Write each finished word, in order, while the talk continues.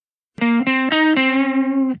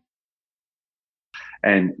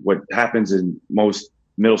And what happens in most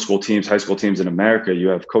middle school teams, high school teams in America, you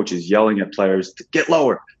have coaches yelling at players to get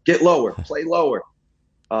lower, play lower.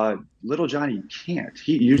 Little Johnny can't.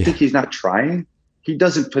 You think he's not trying? He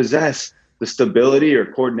doesn't possess the stability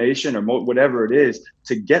or coordination or whatever it is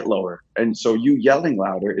to get lower. And so you yelling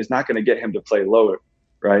louder is not going to get him to play lower,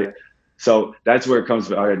 right? So that's where it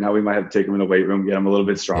comes. All right, now we might have to take him in the weight room, get him a little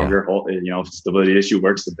bit stronger. Stability issue,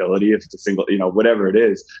 work stability. If it's a single, whatever it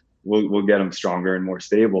is, we'll get him stronger and more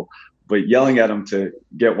stable. But yelling at him to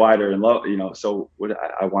get wider and low, so what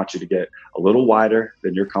I want you to get a little wider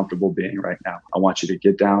than you're comfortable being right now. I want you to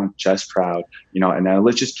get down, chest proud, and now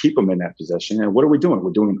let's just keep them in that position. And what are we doing?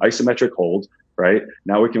 We're doing an isometric hold, right?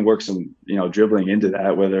 Now we can work some, dribbling into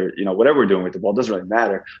that, whether, whatever we're doing with the ball, doesn't really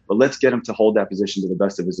matter. But let's get him to hold that position to the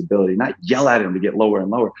best of his ability, not yell at him to get lower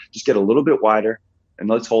and lower. Just get a little bit wider and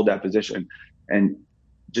let's hold that position. And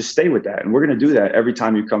just stay with that. And we're going to do that every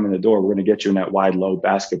time you come in the door. We're going to get you in that wide, low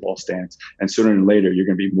basketball stance. And sooner than later, you're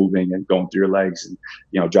going to be moving and going through your legs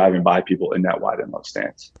and, driving by people in that wide and low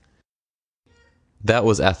stance. That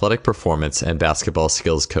was athletic performance and basketball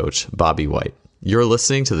skills coach Bobby White. You're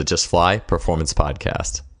listening to the Just Fly Performance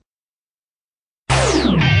Podcast.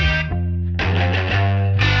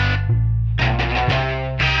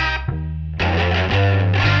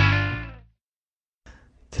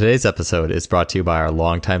 Today's episode is brought to you by our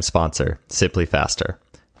longtime sponsor, Simply Faster.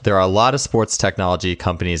 There are a lot of sports technology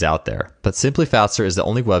companies out there, but Simply Faster is the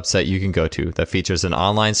only website you can go to that features an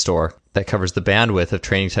online store that covers the bandwidth of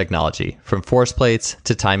training technology, from force plates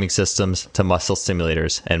to timing systems to muscle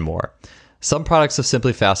stimulators and more. Some products of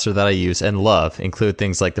Simply Faster that I use and love include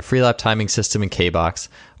things like the Freelap timing system in K-Box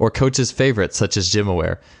or coach's favorites such as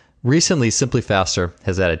GymAware. Recently, Simply Faster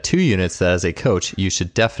has added 2 units that as a coach you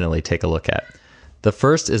should definitely take a look at. The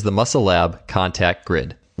first is the Muscle Lab Contact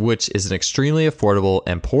Grid, which is an extremely affordable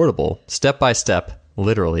and portable, step-by-step,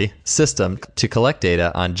 literally, system to collect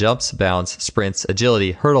data on jumps, bounds, sprints,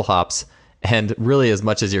 agility, hurdle hops, and really as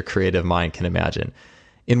much as your creative mind can imagine.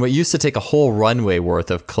 In what used to take a whole runway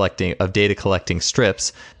worth of data collecting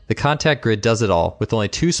strips, the Contact Grid does it all with only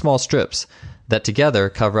 2 small strips that together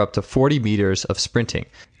cover up to 40 meters of sprinting.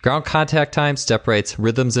 Ground contact time, step rates,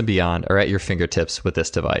 rhythms, and beyond are at your fingertips with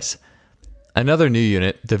this device. Another new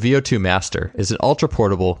unit, the VO2 Master, is an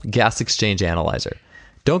ultra-portable gas exchange analyzer.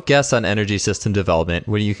 Don't guess on energy system development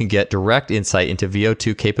when you can get direct insight into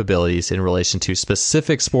VO2 capabilities in relation to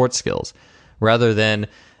specific sports skills, rather than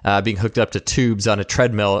being hooked up to tubes on a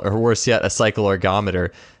treadmill or worse yet, a cycle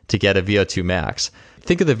ergometer to get a VO2 max.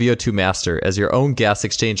 Think of the VO2 Master as your own gas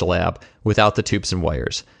exchange lab without the tubes and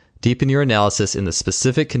wires. Deepen your analysis in the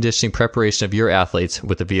specific conditioning preparation of your athletes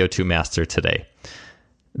with the VO2 Master today.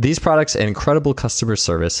 These products and incredible customer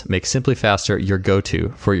service make Simply Faster your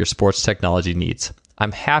go-to for your sports technology needs.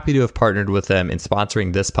 I'm happy to have partnered with them in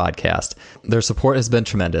sponsoring this podcast. Their support has been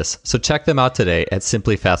tremendous, so check them out today at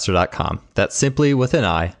simplyfaster.com. That's simply with an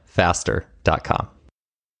I, faster.com.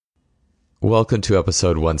 Welcome to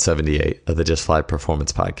episode 178 of the Just Fly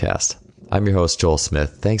Performance Podcast. I'm your host, Joel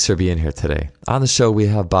Smith. Thanks for being here today. On the show, we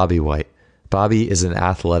have Bobby White. Bobby is an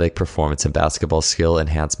athletic performance and basketball skill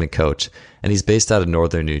enhancement coach, and he's based out of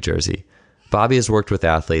northern New Jersey. Bobby has worked with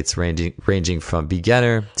athletes ranging from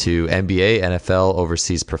beginner to NBA, NFL,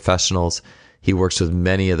 overseas professionals. He works with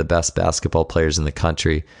many of the best basketball players in the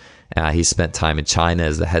country. He spent time in China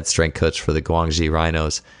as the head strength coach for the Guangxi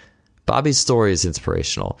Rhinos. Bobby's story is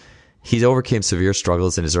inspirational. He overcame severe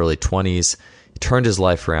struggles in his early 20s, turned his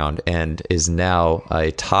life around, and is now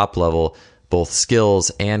a top-level both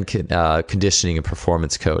skills and conditioning and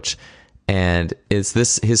performance coach. And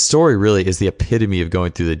his story really is the epitome of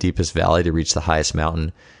going through the deepest valley to reach the highest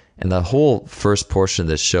mountain. And the whole first portion of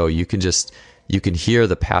this show, you can hear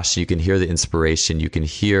the passion, you can hear the inspiration, you can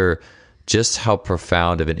hear just how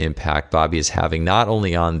profound of an impact Bobby is having, not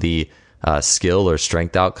only on the skill or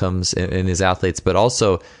strength outcomes in his athletes, but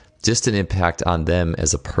also just an impact on them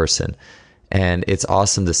as a person. And it's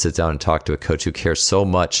awesome to sit down and talk to a coach who cares so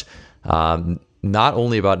much, not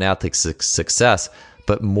only about an athlete's success,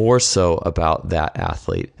 but more so about that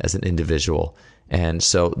athlete as an individual. And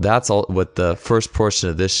so that's all what the first portion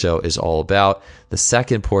of this show is all about. The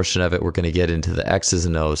second portion of it, we're going to get into the X's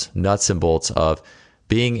and O's, nuts and bolts of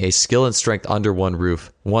being a skill and strength under one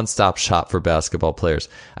roof, one-stop shop for basketball players.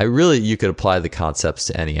 You could apply the concepts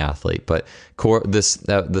to any athlete, but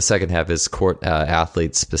the second half is court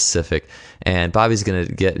athlete specific. And Bobby's going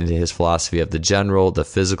to get into his philosophy of the general, the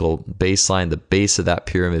physical baseline, the base of that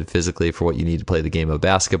pyramid physically for what you need to play the game of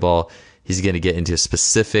basketball. He's going to get into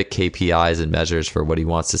specific KPIs and measures for what he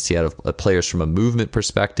wants to see out of players from a movement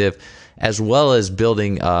perspective, as well as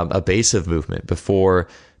building a base of movement before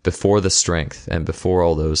before the strength and before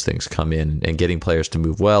all those things come in and getting players to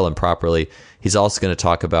move well and properly. He's also going to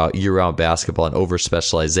talk about year-round basketball and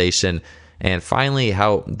over-specialization. And finally,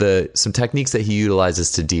 how some techniques that he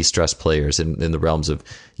utilizes to de-stress players in the realms of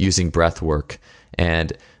using breath work.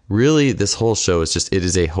 And really, this whole show is it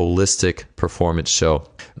is a holistic performance show.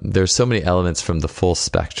 There's so many elements from the full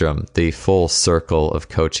spectrum, the full circle of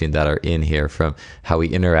coaching that are in here, from how we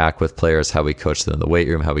interact with players, how we coach them in the weight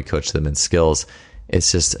room, how we coach them in skills.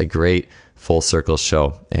 It's just a great full circle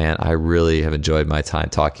show. And I really have enjoyed my time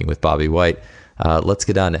talking with Bobby White. Let's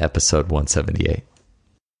get on to episode 178.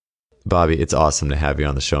 Bobby, it's awesome to have you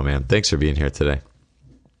on the show, man. Thanks for being here today.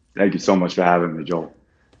 Thank you so much for having me, Joel.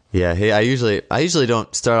 Yeah, hey, I usually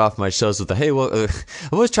don't start off my shows with hey, well, I'm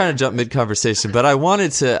always trying to jump mid conversation, but I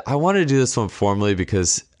wanted to do this one formally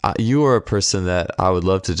because you are a person that I would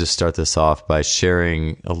love to just start this off by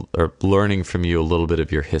sharing or learning from you a little bit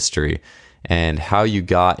of your history and how you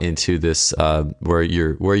got into this where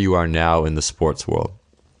you are now in the sports world.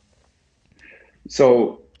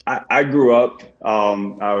 So I grew up.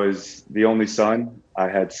 I was the only son. I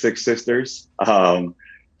had 6 sisters.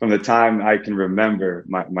 From the time I can remember,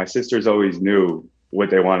 my sisters always knew what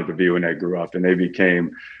they wanted to be when they grew up, and they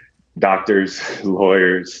became doctors,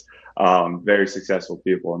 lawyers, very successful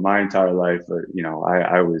people. In my entire life,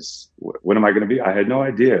 I was, what am I going to be? I had no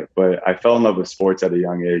idea, but I fell in love with sports at a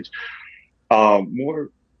young age. More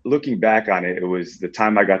looking back on it, it was the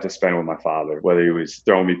time I got to spend with my father, whether he was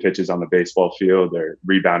throwing me pitches on the baseball field or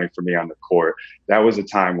rebounding for me on the court. That was a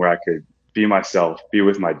time where I could be myself, be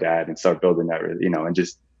with my dad, and start building that, and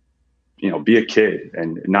just, be a kid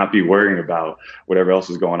and not be worrying about whatever else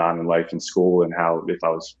was going on in life and school and how, if I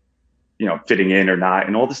was, fitting in or not,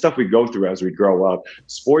 and all the stuff we go through as we grow up.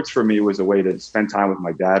 Sports for me was a way to spend time with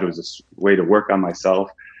my dad. It was a way to work on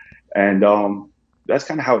myself. And that's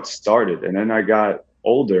kind of how it started. And then I got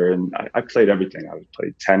older and I played everything. I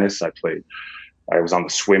played tennis. I was on the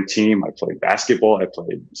swim team. I played basketball. I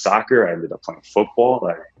played soccer. I ended up playing football.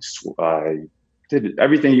 I did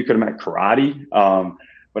everything you could imagine, karate.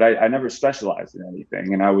 But I never specialized in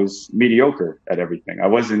anything, and I was mediocre at everything. I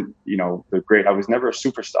wasn't, I was never a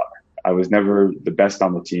superstar. I was never the best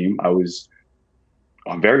on the team. I'm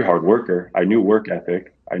a very hard worker. I knew work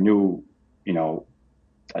ethic. I knew,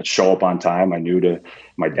 I'd show up on time.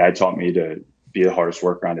 My dad taught me to be the hardest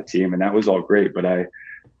worker on the team, and that was all great. But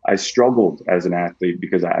I struggled as an athlete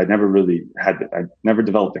because I never really I never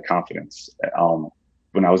developed the confidence.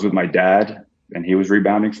 When I was with my dad and he was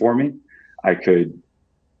rebounding for me, I could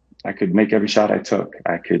make every shot I took.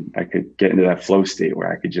 I could get into that flow state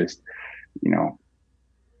where I could just,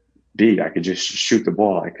 I could just shoot the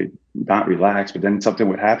ball. I could not relax, but then something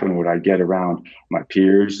would happen where I'd get around my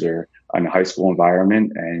peers or in a high school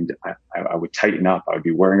environment, and I would tighten up. I would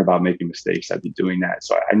be worrying about making mistakes. I'd be doing that.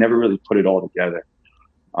 So I never really put it all together.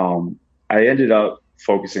 I ended up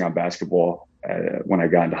focusing on basketball when I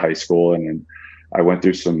got into high school, and then I went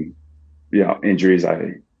through some, injuries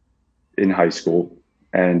in high school.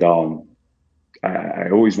 And I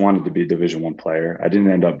always wanted to be a Division I player. I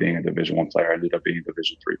didn't end up being a Division I player. I ended up being a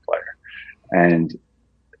Division III player. And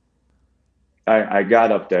I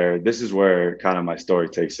got up there. This is where kind of my story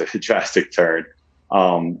takes a drastic turn.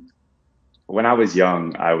 When I was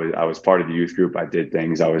young, I was part of the youth group. I did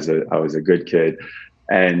things. I was a good kid.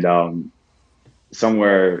 And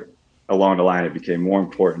somewhere along the line, it became more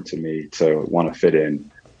important to me to want to fit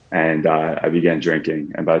in. And I began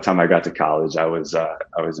drinking. And by the time I got to college, I was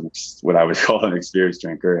what I would call an experienced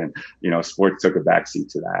drinker. And, sports took a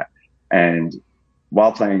backseat to that. And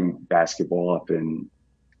while playing basketball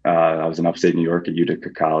I was in upstate New York at Utica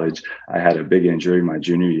College, I had a big injury my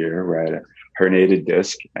junior year where I had a herniated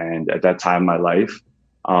disc. And at that time in my life,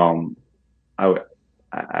 I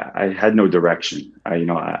had no direction. I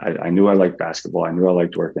knew I liked basketball. I knew I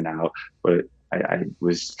liked working out, but I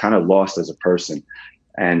was kind of lost as a person.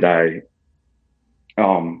 And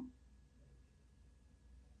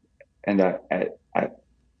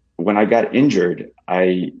when I got injured,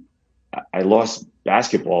 I lost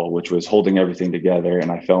basketball, which was holding everything together,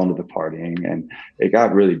 and I fell into the partying, and it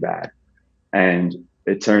got really bad. And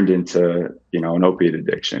it turned into, an opiate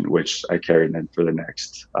addiction, which I carried in for the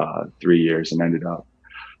next 3 years, and ended up,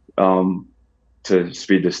 to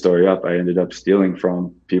speed the story up, I ended up stealing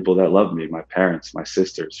from people that loved me, my parents, my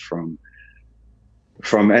sisters, from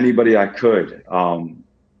anybody I could,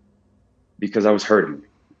 because I was hurting.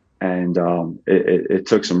 And it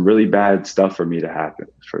took some really bad stuff for me to happen.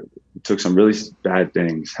 It took some really bad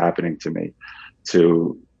things happening to me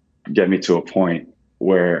to get me to a point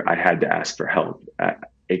where I had to ask for help.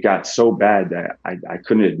 It got so bad that I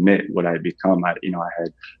couldn't admit what I had become. I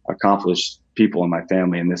had accomplished people in my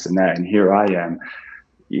family and this and that. And here I am,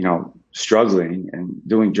 struggling and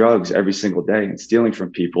doing drugs every single day and stealing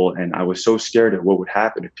from people. And I was so scared of what would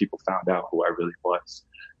happen if people found out who I really was.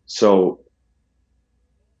 So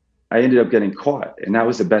I ended up getting caught, and that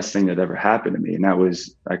was the best thing that ever happened to me. And that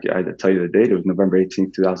was, I had to tell you the date, it was November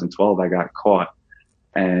 18th, 2012, I got caught.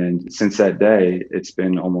 And since that day, it's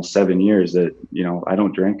been almost 7 years that, I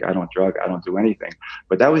don't drink, I don't drug, I don't do anything.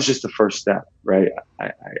 But that was just the first step, right?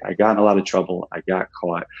 I got in a lot of trouble. I got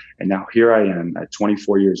caught. And now here I am at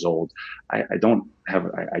 24 years old. I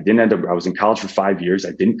didn't end up, I was in college for 5 years.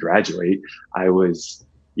 I didn't graduate. I was,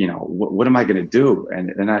 what am I going to do?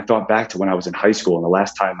 And then I thought back to when I was in high school, and the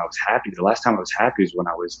last time I was happy was when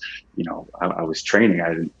I was, I was training. I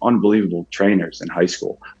had unbelievable trainers in high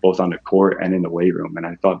school, both on the court and in the weight room. And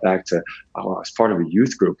I thought back to, I was part of a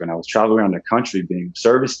youth group, and I was traveling around the country being of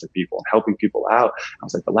service to people and helping people out. I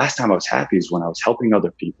was like, the last time I was happy is when I was helping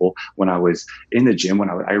other people, when I was in the gym, when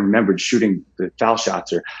I remembered shooting the foul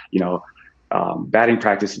shots, or, batting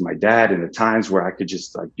practice with my dad, and the times where I could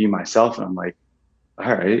just like be myself. And I'm like,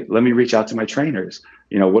 all right, let me reach out to my trainers.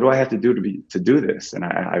 What do I have to do to do this? And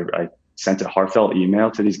I sent a heartfelt email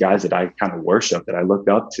to these guys that I kind of worship, that I looked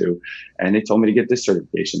up to, and they told me to get this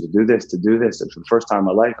certification, to do this. And for the first time in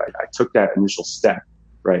my life, I took that initial step,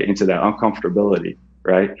 right, into that uncomfortability,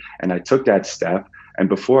 right? And I took that step, and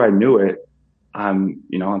before I knew it, I'm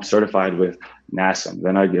certified with NASM.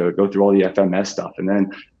 Then I go through all the FMS stuff, and then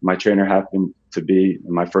my trainer happened to be,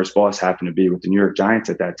 my first boss happened to be with the New York Giants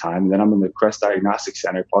at that time. And then I'm in the Crest Diagnostic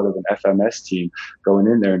Center, part of an FMS team, going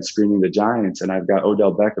in there and screening the Giants. And I've got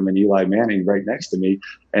Odell Beckham and Eli Manning right next to me,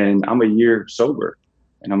 and I'm a year sober.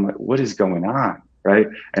 And I'm like, what is going on, right?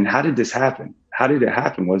 And how did this happen? How did it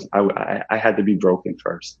happen was I had to be broken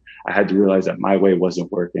first. I had to realize that my way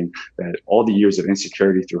wasn't working, that all the years of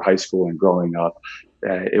insecurity through high school and growing up,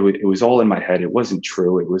 it was all in my head. It wasn't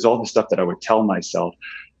true. It was all the stuff that I would tell myself.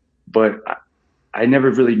 But I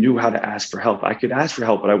never really knew how to ask for help. I could ask for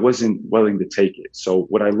help, but I wasn't willing to take it. So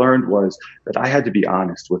what I learned was that I had to be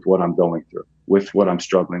honest with what I'm going through, with what I'm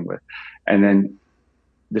struggling with. And then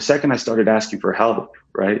the second I started asking for help,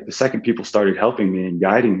 right, the second people started helping me and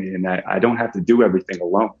guiding me, and that I don't have to do everything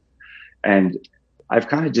alone. And I've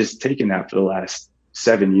kind of just taken that for the last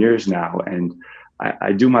 7 years now. And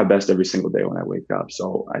I do my best every single day when I wake up.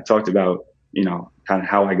 So I talked about, kind of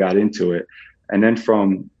how I got into it. And then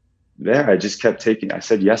from there, I just kept I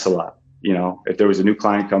said yes a lot. If there was a new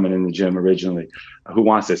client coming in the gym originally, who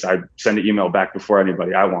wants this? I'd send an email back before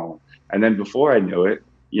anybody, I want one. And then before I knew it,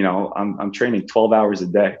 I'm training 12 hours a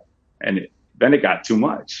day, and then it got too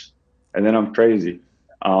much, and then I'm crazy.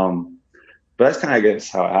 But that's kind of, I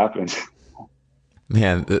guess, how it happens.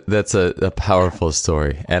 Man, that's a powerful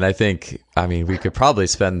story. And I think, we could probably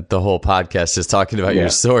spend the whole podcast just talking about your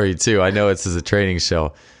story too. I know it's as a training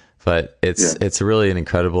show, but it's really an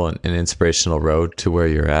incredible and inspirational road to where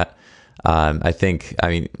you're at. I think,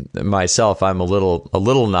 myself, I'm a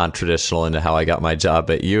little non-traditional into how I got my job,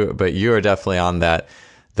 but you are definitely on that,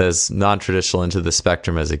 as non-traditional into the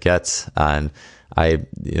spectrum as it gets. And I,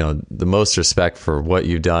 the most respect for what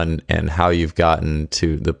you've done and how you've gotten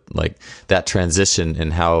to that transition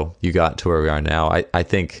and how you got to where we are now. I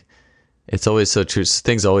think it's always so true.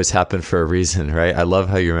 Things always happen for a reason, right? I love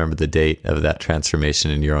how you remember the date of that transformation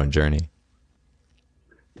in your own journey.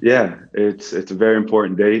 Yeah, it's a very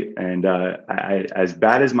important date. And I, as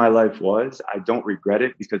bad as my life was, I don't regret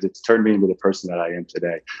it, because it's turned me into the person that I am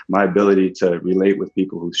today. My ability to relate with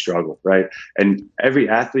people who struggle, right? And every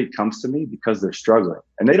athlete comes to me because they're struggling.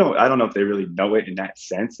 And I don't know if they really know it in that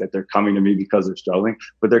sense, that they're coming to me because they're struggling,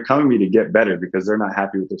 but they're coming to me to get better because they're not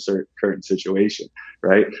happy with their current situation,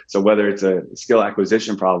 right? So whether it's a skill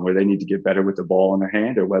acquisition problem where they need to get better with the ball in their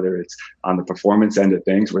hand, or whether it's on the performance end of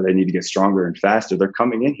things where they need to get stronger and faster, they're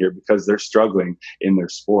coming in here because they're struggling in their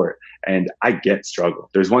sport. And I get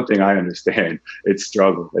struggle. There's one thing I understand. It's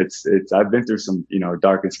struggle. I've been through some,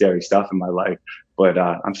 dark and scary stuff in my life, but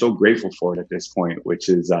I'm so grateful for it at this point, which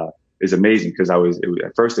is amazing, because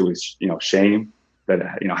at first it was, shame that,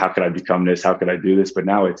 how could I become this? How could I do this? But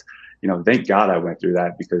now it's, thank God I went through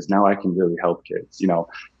that, because now I can really help kids,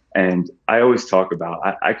 and I always talk about,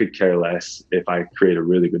 I could care less if I create a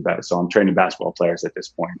really good So I'm training basketball players at this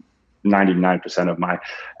point. 99% of my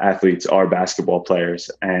athletes are basketball players,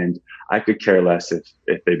 and I could care less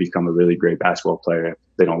if they become a really great basketball player if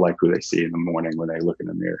they don't like who they see in the morning when they look in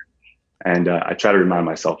the mirror. And I try to remind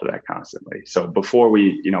myself of that constantly. So before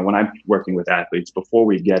we, when I'm working with athletes, before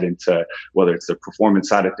we get into whether it's the performance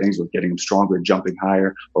side of things, we're getting them stronger, jumping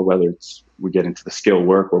higher, or whether we get into the skill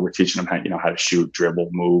work where we're teaching them how to shoot, dribble,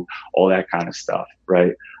 move, all that kind of stuff,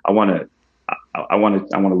 right? I want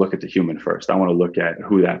to look at the human first. I want to look at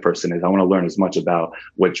who that person is. I want to learn as much about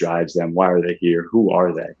what drives them. Why are they here? Who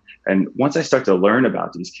are they? And once I start to learn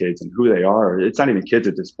about these kids and who they are, it's not even kids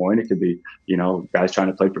at this point. It could be, guys trying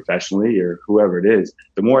to play professionally or whoever it is.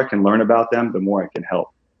 The more I can learn about them, the more I can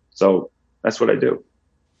help. So that's what I do.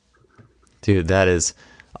 Dude, that is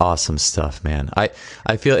awesome stuff, man.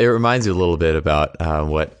 I feel it reminds you a little bit about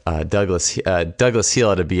what Douglas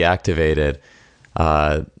Heel at a Be Activated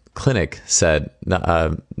clinic said.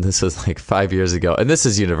 This was like 5 years ago, and this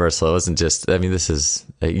is universal. It wasn't just, this is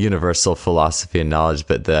a universal philosophy and knowledge,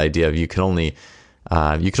 but the idea of you can only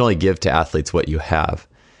give to athletes what you have.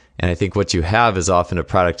 And I think what you have is often a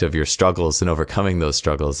product of your struggles and overcoming those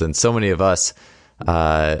struggles. And so many of us,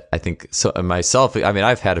 I think, so myself,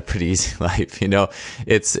 I've had a pretty easy life,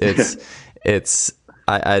 it's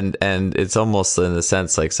and it's almost in the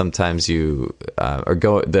sense like sometimes you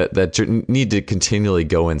that need to continually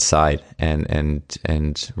go inside and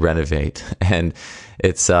renovate. And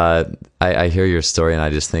it's I hear your story and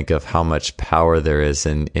I just think of how much power there is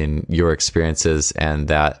in your experiences, and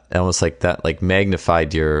that almost like that, like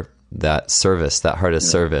magnified that service, that heart of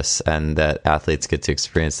service, and that athletes get to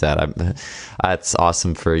experience that. That's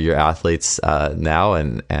awesome for your athletes now,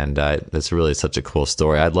 and it's really such a cool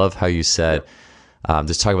story. I love how you said,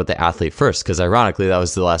 just talk about the athlete first, because ironically that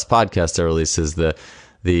was the last podcast I released, is the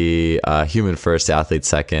human first, athlete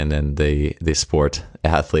second, and the sport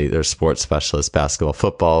athlete or sports specialist, basketball,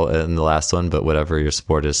 football in the last one, but whatever your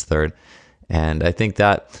sport is third. And I think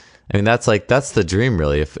that's the dream,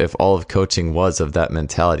 really, if all of coaching was of that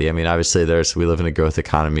mentality. Obviously we live in a growth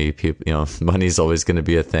economy. People, money's always going to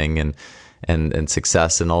be a thing, and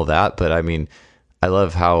success and all that. But I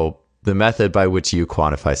love how the method by which you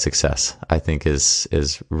quantify success, I think, is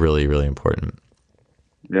really, really important.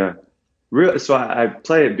 Yeah. So I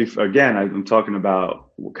play it before. Again, I'm talking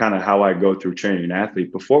about kind of how I go through training an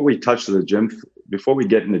athlete. Before we touch the gym, before we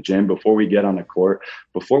get in the gym, before we get on the court,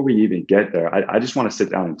 before we even get there, I just want to sit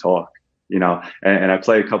down and talk, and I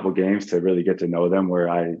play a couple games to really get to know them,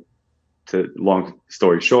 where long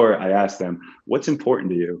story short, I ask them, what's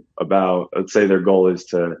important to you about, let's say their goal is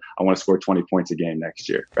I want to score 20 points a game next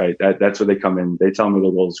year, right? That's where they come in. They tell me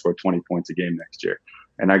their goal is to score 20 points a game next year.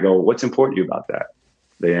 And I go, what's important to you about that?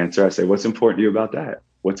 They answer, I say, what's important to you about that?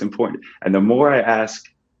 What's important? And the more I ask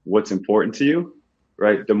what's important to you,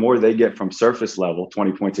 right, the more they get from surface level,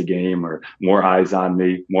 20 points a game or more eyes on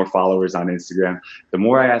me, more followers on Instagram. The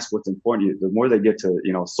more I ask what's important to you, the more they get to,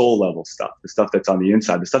 soul level stuff, the stuff that's on the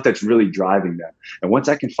inside, the stuff that's really driving them. And once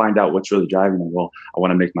I can find out what's really driving them, well, I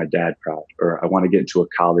want to make my dad proud, or I want to get into a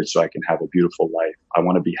college so I can have a beautiful life. I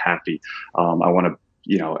want to be happy. I want to,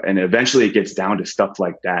 and eventually it gets down to stuff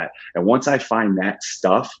like that. And once I find that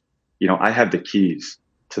stuff, I have the keys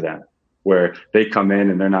to them, where they come in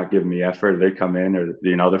and they're not giving me effort. They come in, or,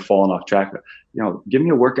 they're falling off track. Give me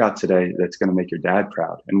a workout today that's going to make your dad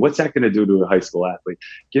proud. And what's that going to do to a high school athlete?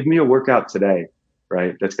 Give me a workout today,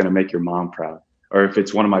 right, that's going to make your mom proud. Or if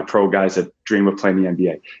it's one of my pro guys that dream of playing the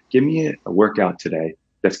NBA, give me a workout today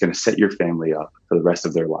that's going to set your family up for the rest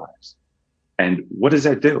of their lives. And what does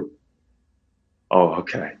that do? Oh,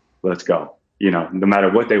 okay, let's go. No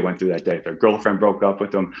matter what they went through that day, if their girlfriend broke up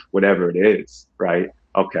with them, whatever it is, right?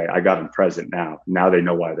 Okay, I got them present now. Now they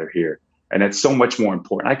know why they're here. And it's so much more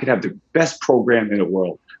important. I could have the best program in the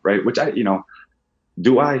world, right? Which I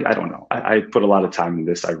don't know. I put a lot of time in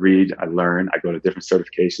this. I read, I learn, I go to different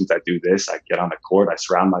certifications. I do this, I get on the court. I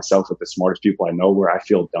surround myself with the smartest people I know, where I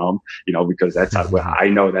feel dumb, because that's how I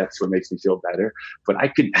know that's what makes me feel better. But I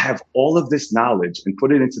could have all of this knowledge and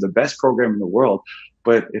put it into the best program in the world.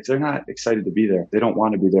 But if they're not excited to be there, if they don't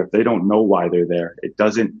want to be there, if they don't know why they're there, it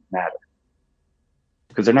doesn't matter,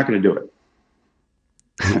 because they're not going to do it.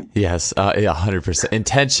 Yes. 100%.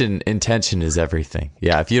 Intention is everything.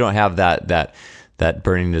 Yeah. If you don't have that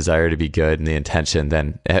burning desire to be good and the intention,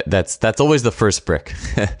 then that's always the first brick.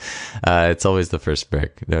 It's always the first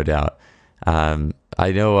brick, no doubt.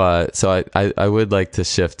 I know. So I would like to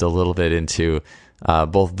shift a little bit into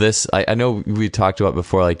both this. I know we talked about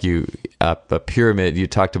before, like a pyramid. You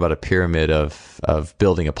talked about a pyramid of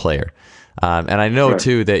building a player. And I know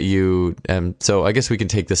too that you, so I guess we can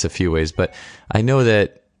take this a few ways, but I know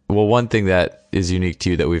that, well, one thing that is unique to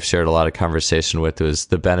you that we've shared a lot of conversation with was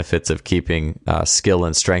the benefits of keeping skill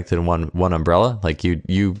and strength in one umbrella. Like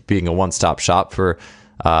you being a one-stop shop for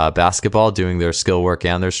basketball, doing their skill work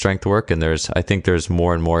and their strength work. And I think there's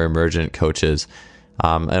more and more emergent coaches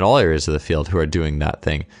in all areas of the field who are doing that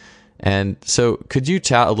thing. And so could you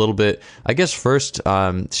chat a little bit, I guess first,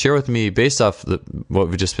 share with me, based off what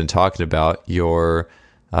we've just been talking about, your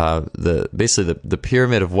the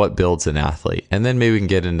pyramid of what builds an athlete, and then maybe we can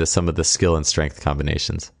get into some of the skill and strength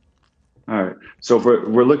combinations. All right. So if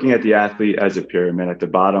we're looking at the athlete as a pyramid, at the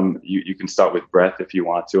bottom, you can start with breath if you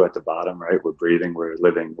want to. At the bottom, right, we're breathing, we're a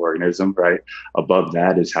living organism, right? Above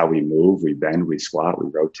that is how we move, we bend, we squat, we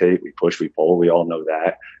rotate, we push, we pull. We all know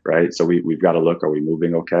that, right? So we've got to look, are we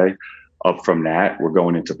moving okay? Up from that, we're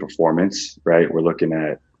going into performance, right? We're looking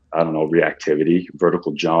at, I don't know, reactivity,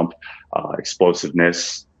 vertical jump,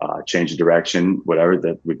 explosiveness, change of direction, whatever.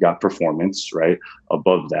 That we've got performance, right?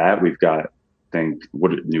 Above that, we've got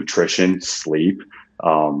nutrition, sleep.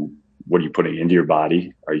 What are you putting into your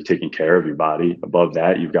body? Are you taking care of your body? Above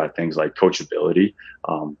that, you've got things like coachability,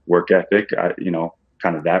 work ethic,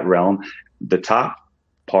 kind of that realm. The top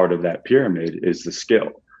part of that pyramid is the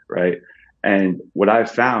skill, right? And what I've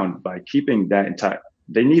found by keeping that entire,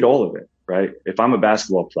 they need all of it, right? If I'm a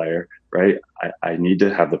basketball player, right, I need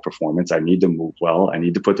to have the performance. I need to move well. I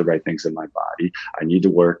need to put the right things in my body. I need to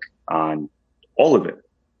work on all of it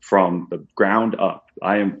from the ground up.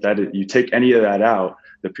 You take any of that out,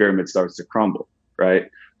 the pyramid starts to crumble, right?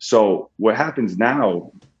 So what happens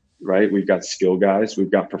now, right? We've got skill guys, we've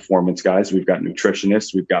got performance guys, we've got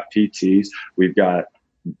nutritionists, we've got PTs, we've got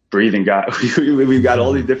breathing guys, we've got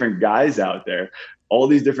all these different guys out there, all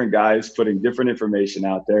these different guys putting different information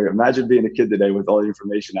out there. Imagine being a kid today with all the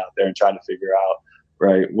information out there and trying to figure out,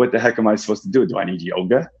 right, what the heck am I supposed to do? Do I need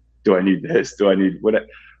yoga? Do I need this? Do I need what?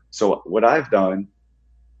 So what I've done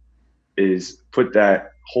is put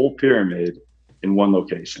that whole pyramid in one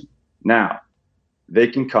location. Now they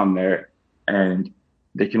can come there and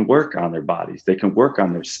they can work on their bodies. They can work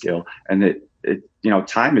on their skill. And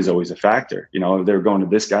time is always a factor. They're going to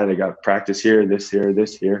this guy, they got practice here, this here,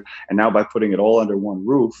 this here. And now by putting it all under one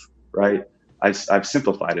roof, right, I've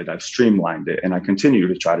simplified it. I've streamlined it. And I continue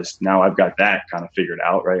to try to, now I've got that kind of figured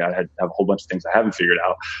out, right? I have a whole bunch of things I haven't figured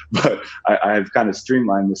out, but I've kind of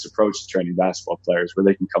streamlined this approach to training basketball players where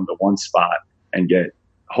they can come to one spot and get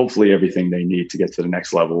hopefully everything they need to get to the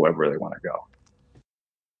next level, wherever they want to go.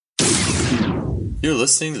 You're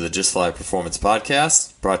listening to the Just Fly Performance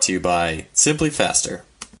Podcast, brought to you by Simply Faster.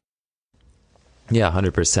 Yeah,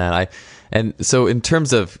 100%. And so in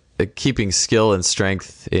terms of keeping skill and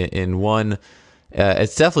strength in one, I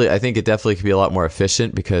think it definitely could be a lot more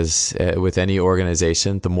efficient because with any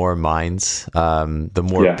organization, the more minds, the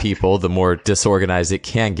more people, the more disorganized it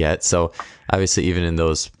can get. So obviously, even in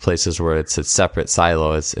those places where it's a separate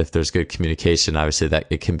silo, if there's good communication, obviously that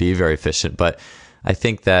it can be very efficient. But I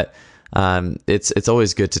think that it's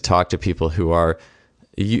always good to talk to people who are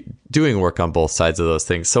doing work on both sides of those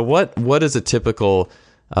things. So what is a typical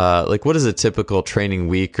what is a typical training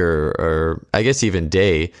week or I guess even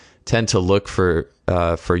day tend to look for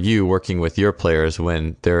you working with your players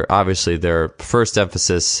when their first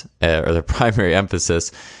emphasis or their primary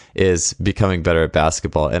emphasis is becoming better at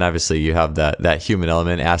basketball? And obviously you have that human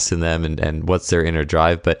element, asking them and what's their inner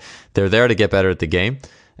drive, but they're there to get better at the game.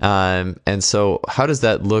 And so how does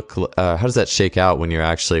that look? How does that shake out when you're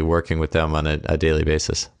actually working with them on a daily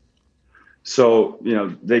basis? So,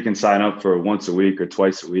 they can sign up for once a week or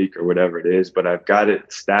twice a week or whatever it is, but I've got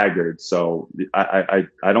it staggered. So I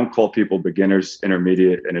don't call people beginners,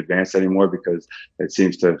 intermediate, and advanced anymore because it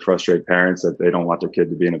seems to frustrate parents that they don't want their kid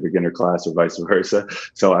to be in a beginner class or vice versa.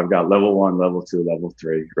 So I've got level 1, level 2, level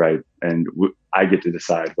 3, right? And I get to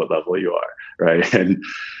decide what level you are, right?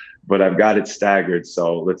 But I've got it staggered.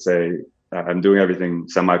 So let's say I'm doing everything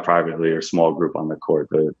semi-privately or small group on the court.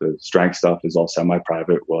 The strength stuff is all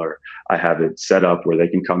semi-private, where I have it set up where they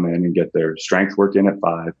can come in and get their strength work in at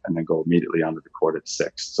 5 and then go immediately onto the court at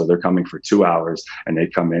 6. So they're coming for 2 hours and they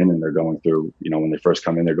come in and they're going through, when they first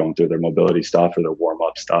come in, they're going through their mobility stuff or their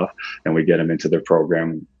warm-up stuff, and we get them into their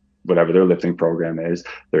program, whatever their lifting program is.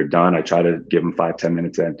 They're done. I try to give them 5-10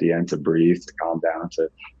 minutes at the end to breathe, to calm down, to,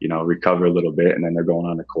 recover a little bit. And then they're going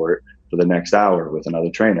on the court for the next hour with another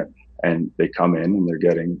trainer. And they come in and they're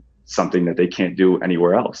getting something that they can't do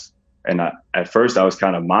anywhere else. And at first I was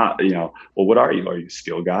kind of, well, what are you? Are you a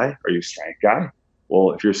skill guy? Are you a strength guy?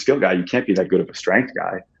 Well, if you're a skill guy, you can't be that good of a strength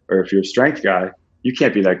guy. Or if you're a strength guy, you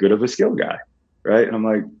can't be that good of a skill guy. Right. And I'm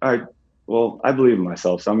like, all right, well, I believe in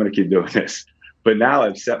myself, so I'm going to keep doing this. But now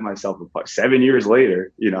I've set myself apart 7 years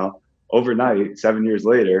later, overnight, 7 years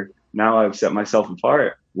later, now I've set myself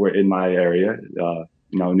apart. We're in my area,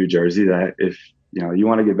 New Jersey, that if, you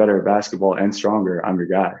want to get better at basketball and stronger, I'm your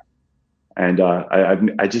guy. And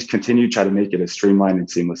I just continue to try to make it as streamlined and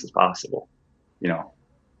seamless as possible,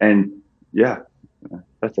 and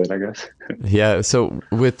that's it, I guess. Yeah. So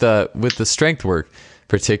with the strength work,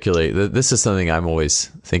 particularly, this is something I'm always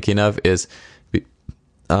thinking of is,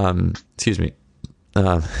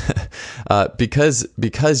 um,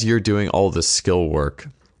 because you're doing all the skill work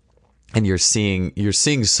and you're seeing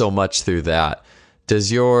so much through that,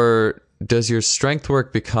 does your strength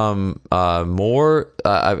work become more?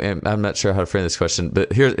 I'm not sure how to frame this question,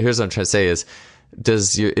 but here's what I'm trying to say is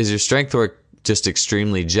your strength work just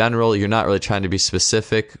extremely general? You're not really trying to be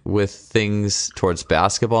specific with things towards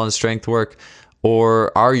basketball and strength work,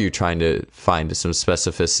 or are you trying to find some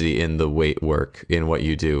specificity in the weight work in what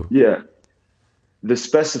you do? Yeah. The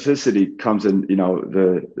specificity comes in,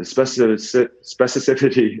 the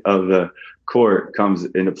specificity of the court comes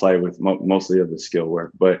into play with mostly of the skill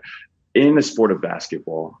work. But in the sport of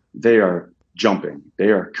basketball, they are jumping, they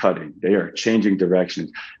are cutting, they are changing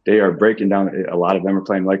directions, they are breaking down. A lot of them are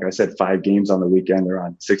playing, like I said, 5 games on the weekend. They're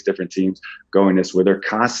on 6 different teams going this, where they're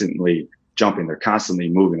constantly jumping, they're constantly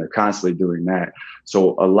moving, they're constantly doing that.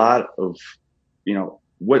 So a lot of,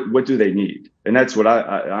 what do they need? And that's what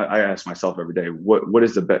I ask myself every day. What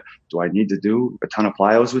is the best? Do I need to do a ton of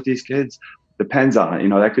plyos with these kids? Depends on,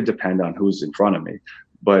 that could depend on who's in front of me.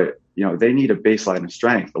 But, they need a baseline of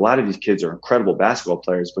strength. A lot of these kids are incredible basketball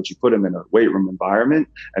players, but you put them in a weight room environment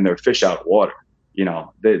and they're fish out of water.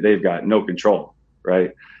 They've got no control,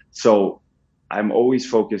 right? So I'm always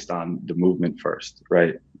focused on the movement first,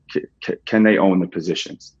 right? Can they own the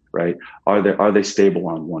positions, right? Are they stable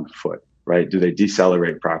on one foot, right? Do they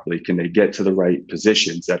decelerate properly? Can they get to the right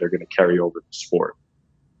positions that are going to carry over the sport?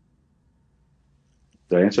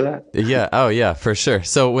 Did I answer that? Yeah. Oh, yeah, for sure.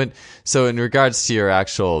 So in regards to your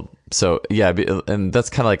actual, and that's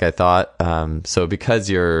kind of like I thought. So because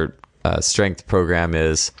your strength program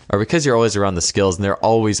or because you're always around the skills and they're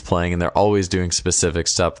always playing and they're always doing specific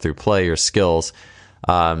stuff through play or skills,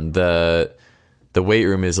 the weight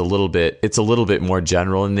room is a little bit more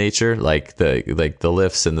general in nature, like the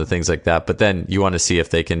lifts and the things like that. But then you want to see if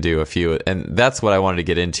they can do a few, and that's what I wanted to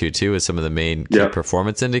get into too, is some of the main key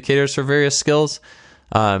performance indicators for various skills.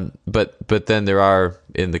 But then there are,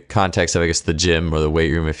 in the context of, I guess, the gym or the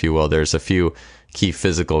weight room, if you will, there's a few key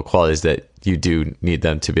physical qualities that you do need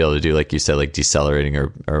them to be able to do, like you said, like decelerating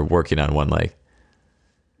or working on one leg.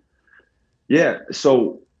 Yeah.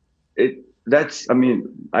 So I guess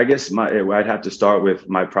I'd have to start with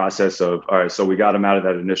my process of, all right, so we got them out of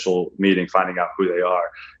that initial meeting, finding out who they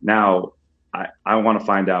are. Now I want to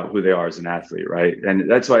find out who they are as an athlete, right?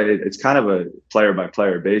 And that's why it's kind of a player by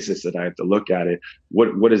player basis that I have to look at it.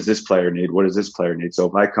 What does this player need? What does this player need? So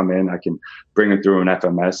if I come in, I can bring it through an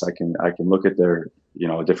FMS. I can look at their,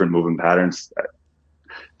 different movement patterns,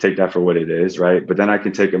 take that for what it is, right? But then I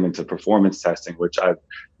can take them into performance testing, which I've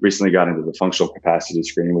recently got into the functional capacity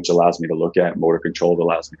screen, which allows me to look at motor control, that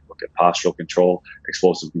allows me to look at postural control,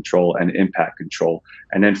 explosive control, and impact control.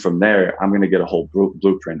 And then from there, I'm going to get a whole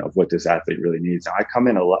blueprint of what this athlete really needs. Now, I come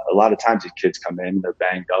in a lot of times, these kids come in, they're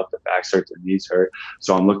banged up, their backs hurt, their knees hurt.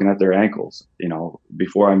 So I'm looking at their ankles,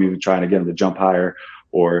 before I'm even trying to get them to jump higher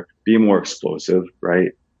or be more explosive,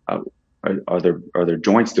 right? Are their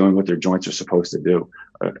joints doing what their joints are supposed to do?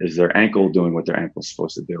 Is their ankle doing what their ankle is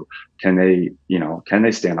supposed to do? Can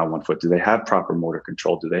they stand on one foot? Do they have proper motor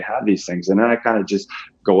control? Do they have these things? And then I kind of just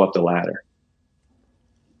go up the ladder.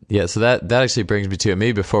 Yeah. So that actually brings me to it.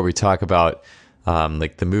 Maybe before we talk about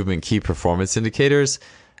like the movement key performance indicators,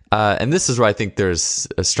 and this is where I think there's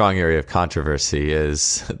a strong area of controversy,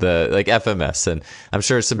 is the FMS. And I'm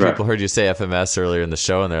sure some people heard you say FMS earlier in the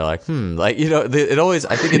show, and they're like, it always,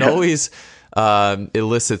 I think it always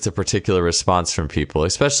elicits a particular response from people,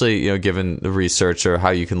 especially, given the research or how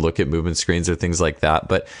you can look at movement screens or things like that.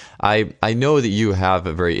 But I know that you have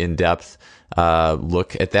a very in-depth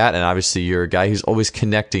look at that, and obviously you're a guy who's always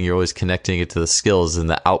connecting it to the skills and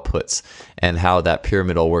the outputs and how that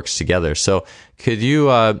pyramid all works together. So could you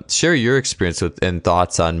share your experience and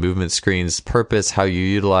thoughts on movement screens, purpose, how you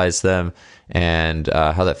utilize them, and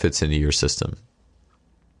how that fits into your system?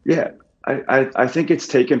 Yeah, I think it's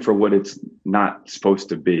taken for what it's not supposed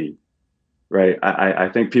to be, right? I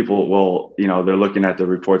think people will, they're looking at the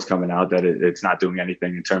reports coming out that it's not doing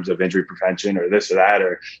anything in terms of injury prevention or this or that,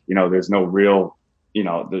 or, there's no real,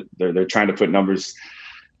 they're trying to put numbers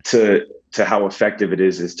to how effective it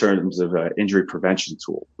is in terms of an injury prevention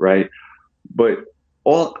tool, right? But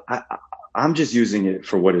I'm just using it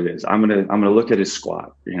for what it is. I'm gonna look at his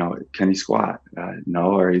squat. Can he squat?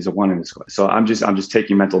 No, or he's a 1 in his squat. So I'm just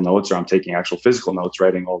taking mental notes, or I'm taking actual physical notes,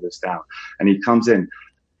 writing all this down. And he comes in.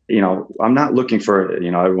 I'm not looking for,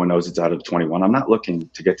 everyone knows it's out of 21. I'm not looking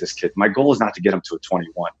to get this kid. My goal is not to get him to a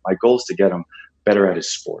 21. My goal is to get him better at his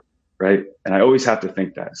sport, right? And I always have to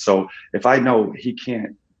think that. So if I know if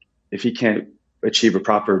he can't achieve a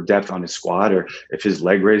proper depth on his squat, or if his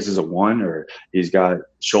leg raise is a 1, or he's got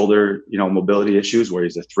shoulder, mobility issues where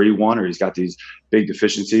he's a 3-1, or he's got these big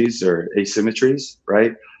deficiencies or asymmetries,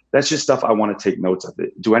 right? That's just stuff I want to take notes of.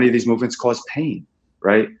 Do any of these movements cause pain,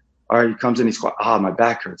 right? All right, he comes in, he squat, my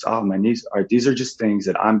back hurts, my knees. All right, these are just things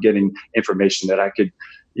that I'm getting information that I could,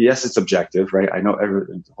 yes, it's objective, right? I know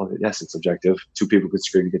everything. Yes, it's objective. 2 people could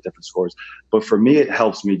screen and get different scores. But for me, it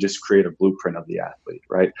helps me just create a blueprint of the athlete,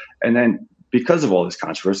 right? And then because of all this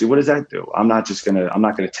controversy, what does that do? I'm not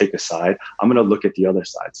going to take a side. I'm going to look at the other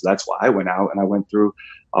side. So that's why I went out and I went through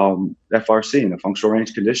FRC and the functional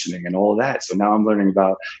range conditioning and all of that. So now I'm learning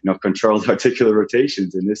about, controlled articular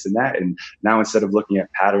rotations and this and that. And now instead of looking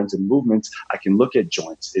at patterns and movements, I can look at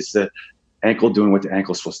joints. Is the ankle doing what the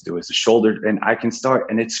ankle's supposed to do? Is the shoulder? And I can start,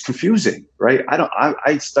 and it's confusing, right?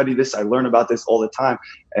 I study this. I learn about this all the time.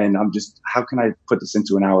 And I'm just, how can I put this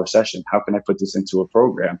into an hour session? How can I put this into a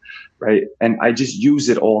program? Right. And I just use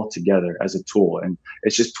it all together as a tool. And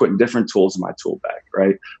it's just putting different tools in my tool bag.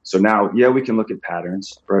 Right. So now, we can look at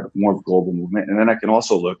patterns, right? More of global movement. And then I can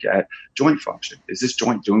also look at joint function. Is this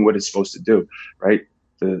joint doing what it's supposed to do? Right.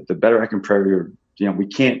 The better I can prepare, we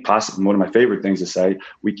can't possibly, one of my favorite things to say,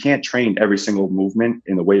 we can't train every single movement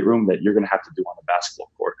in the weight room that you're going to have to do on the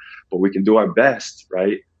basketball court, but we can do our best,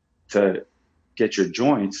 right, to get your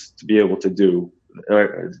joints to be able to do.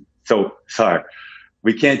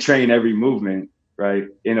 We can't train every movement, right,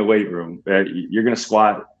 in a weight room. Right? You're going to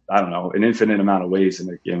squat, I don't know, an infinite amount of ways in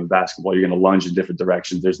the game of basketball. You're going to lunge in different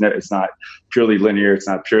directions. It's not purely linear. It's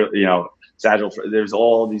not purely, sagittal. There's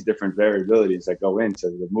all these different variabilities that go into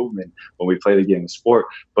the movement when we play the game of sport.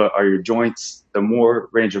 But are your joints, the more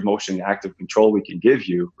range of motion and active control we can give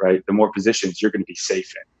you, right, the more positions you're going to be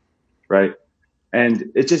safe in, right?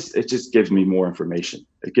 And it just gives me more information.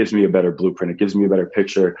 It gives me a better blueprint. It gives me a better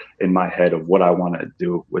picture in my head of what I want to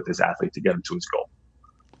do with this athlete to get him to his goal.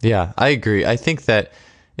 Yeah, I agree. I think that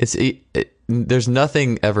there's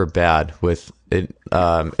nothing ever bad with it.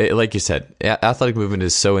 Like you said, athletic movement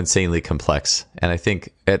is so insanely complex. And I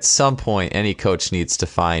think at some point, any coach needs to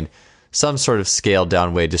find some sort of scaled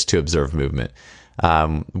down way just to observe movement.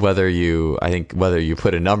 Whether you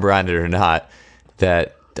put a number on it or not,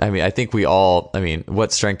 I think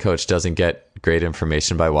what strength coach doesn't get great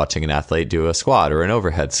information by watching an athlete do a squat or an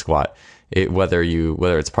overhead squat, whether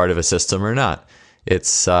it's part of a system or not.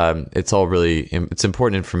 It's all really, it's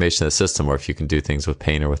important information in the system, or if you can do things with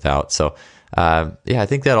pain or without. So, I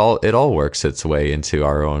think that it all works its way into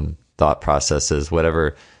our own thought processes,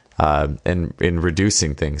 whatever, and in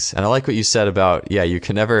reducing things. And I like what you said about, you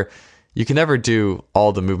can never do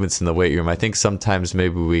all the movements in the weight room. I think sometimes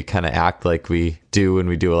maybe we kind of act like we do when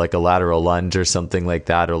we do like a lateral lunge or something like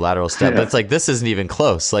that, or lateral step. But it's like, this isn't even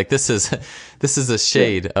close. Like this is a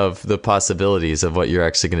shade of the possibilities of what you're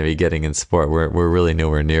actually going to be getting in sport. We're really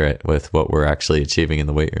nowhere near it with what we're actually achieving in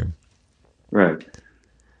the weight room. Right.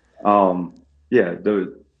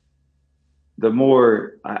 The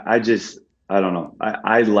more I don't know.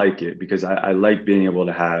 I like it because I like being able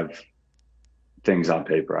to have things on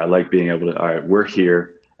paper. I like being able to, all right, we're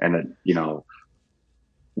here and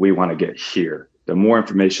we want to get here. The more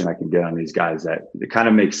information I can get on these guys that it kind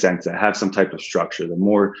of makes sense, that have some type of structure, the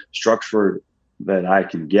more structure that I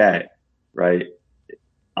can get right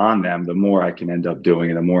on them, the more I can end up doing,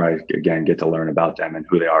 and the more I again get to learn about them and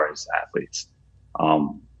who they are as athletes.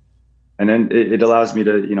 And then it allows me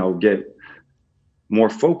to, get more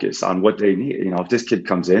focus on what they need. If this kid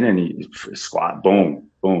comes in and he squat, boom,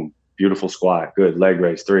 boom, beautiful squat, good leg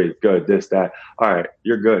raise, 3, good, this, that. All right,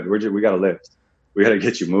 you're good. We got to lift. We got to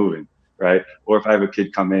get you moving, right? Or if I have a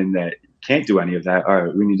kid come in that can't do any of that, all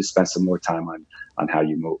right, we need to spend some more time on how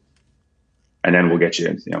you move. And then we'll get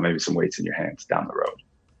you, maybe some weights in your hands down the road.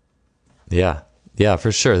 Yeah,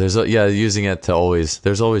 for sure. Using it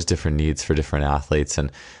there's always different needs for different athletes.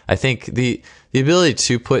 And I think the ability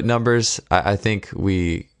to put numbers, I think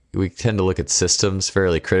we tend to look at systems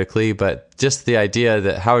fairly critically, but just the idea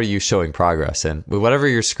that how are you showing progress? And whatever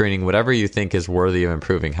you're screening, whatever you think is worthy of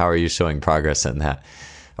improving, how are you showing progress in that?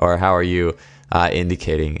 Or how are you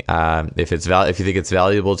indicating if you think it's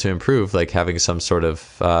valuable to improve, like having some sort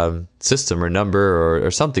of system or number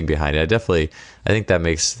or something behind it. I think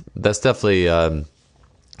that's definitely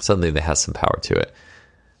something that has some power to it.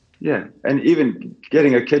 Yeah, and even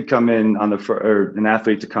getting a kid come in or an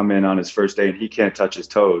athlete to come in on his first day and he can't touch his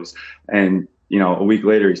toes, and a week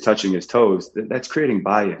later he's touching his toes. That's creating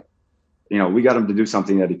buy-in. We got him to do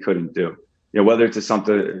something that he couldn't do. Whether it's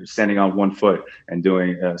something standing on one foot and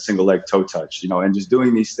doing a single leg toe touch, and just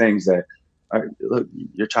doing these things that look,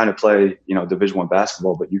 you're trying to play, Division I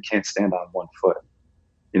basketball, but you can't stand on one foot.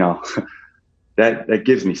 That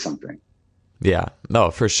gives me something. Yeah,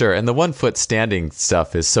 no, for sure. And the 1 foot standing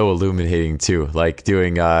stuff is so illuminating too. Like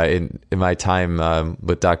doing in my time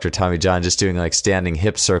with Dr. Tommy John, just doing like standing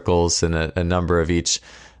hip circles and a number of each.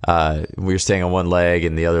 You're staying on one leg,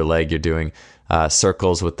 and the other leg you're doing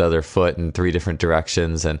circles with the other foot in 3 different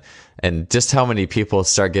directions, and just how many people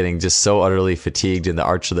start getting just so utterly fatigued in the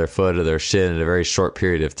arch of their foot or their shin in a very short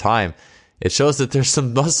period of time. It shows that there's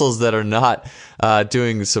some muscles that are not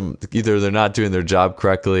either they're not doing their job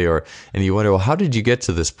correctly, and you wonder, well, how did you get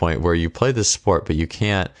to this point where you play this sport, but you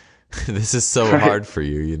can't, this is so hard for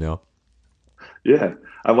you, you know? Yeah.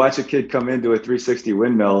 I watch a kid come into a 360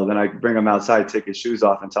 windmill, and then I bring him outside, take his shoes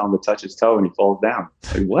off, and tell him to touch his toe, and he falls down.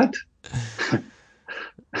 Like, what?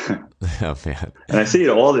 Oh, man. And I see it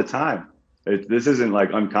all the time. This isn't like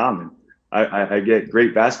uncommon. I get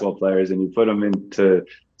great basketball players, and you put them into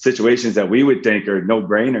situations that we would think are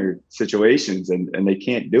no-brainer situations, and they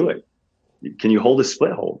can't do it. Can you hold a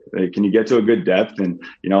split hold? Can you get to a good depth? And,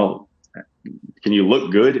 can you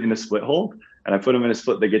look good in a split hold? And I put them in a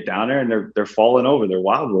split, they get down there and they're falling over, they're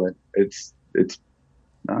wobbling. It's I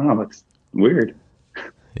don't know, it's weird.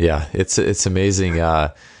 Yeah, it's amazing.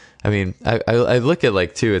 I look at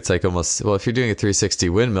like too, it's like almost, well, if you're doing a 360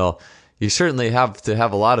 windmill, you certainly have to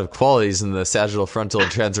have a lot of qualities in the sagittal, frontal,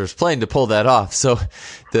 and transverse plane to pull that off. So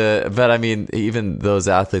but I mean, even those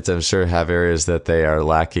athletes, I'm sure, have areas that they are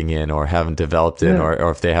lacking in or haven't developed in,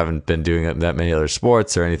 or if they haven't been doing that many other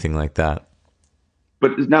sports or anything like that.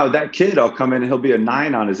 But now that kid, I'll come in and he'll be a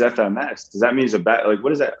 9 on his FMS. Does that mean he's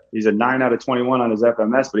what is that? He's a 9 out of 21 on his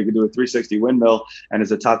FMS, but he could do a 360 windmill and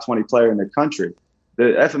is a top 20 player in the country.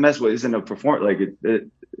 The FMS isn't a perform.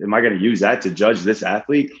 Am I going to use that to judge this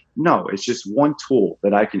athlete? No, it's just one tool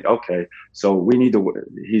that I can. Okay, so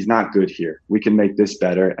he's not good here. We can make this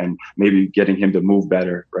better, and maybe getting him to move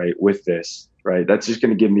better, right? With this, right? That's just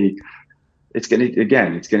going to give me. It's going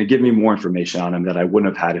to give me more information on him that I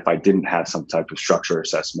wouldn't have had if I didn't have some type of structure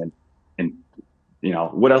assessment. And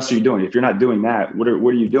what else are you doing? If you're not doing that, what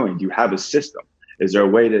are you doing? Do you have a system? Is there a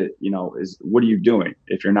way to what are you doing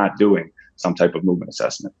if you're not doing some type of movement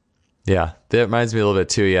assessment? Yeah, that reminds me a little bit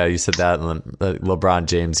too. Yeah, you said that, LeBron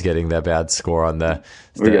James getting that bad score on the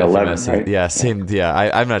we got 11, right? Yeah, same. Yeah,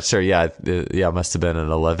 I'm not sure. Yeah, it must have been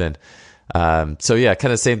an 11. So yeah,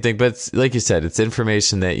 kind of same thing. But like you said, it's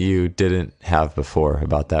information that you didn't have before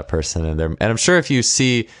about that person, and I'm sure if you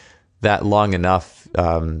see that long enough,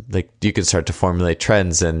 like you can start to formulate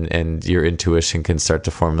trends, and your intuition can start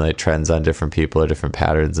to formulate trends on different people or different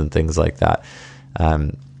patterns and things like that.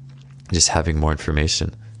 Just having more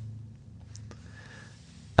information.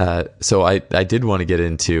 So I did want to get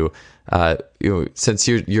into, since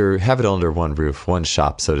you have it under one roof, one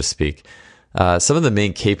shop, so to speak, some of the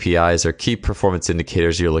main KPIs or key performance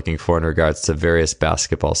indicators you're looking for in regards to various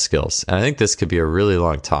basketball skills. And I think this could be a really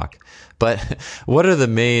long talk, but what are the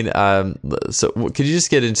main, so could you just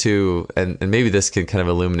get into, and maybe this can kind of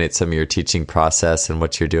illuminate some of your teaching process and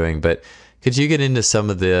what you're doing, but could you get into some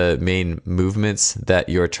of the main movements that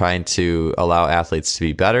you're trying to allow athletes to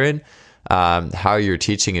be better in? How you're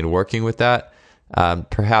teaching and working with that.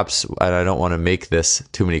 Perhaps, and I don't want to make this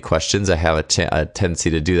too many questions, I have a tendency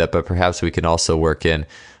to do that, but perhaps we can also work in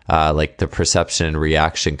like the perception and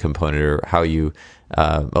reaction component, or how you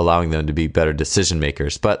allowing them to be better decision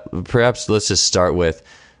makers. But perhaps let's just start with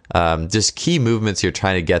just key movements you're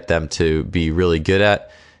trying to get them to be really good at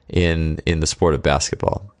in the sport of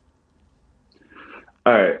basketball.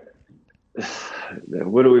 All right.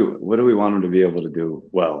 What do we want them to be able to do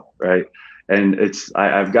well, right? And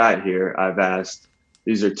I've asked,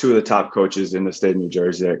 these are 2 of the top coaches in the state of New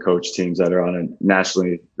Jersey that coach teams that are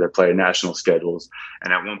that play national schedules.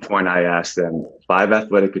 And at one point I asked them 5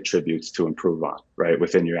 athletic attributes to improve on, right,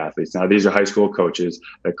 within your athletes. Now, these are high school coaches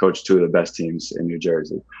that coach 2 of the best teams in New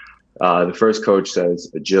Jersey. The first coach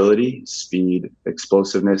says agility, speed,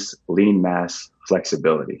 explosiveness, lean mass,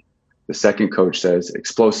 flexibility. The second coach says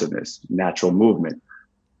explosiveness, natural movement,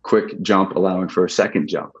 quick jump allowing for a second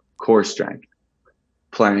jump, core strength,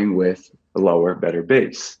 playing with a lower, better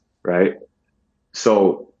base, right?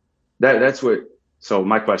 So so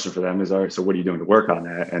my question for them is, all right, so what are you doing to work on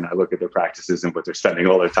that? And I look at their practices and what they're spending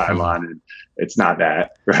all their time on, and it's not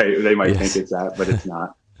that, right? They might think it's that, but it's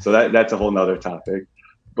not. So that's a whole nother topic.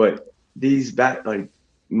 But as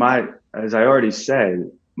I already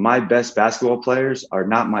said, my best basketball players are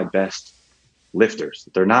not my best lifters.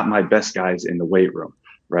 They're not my best guys in the weight room,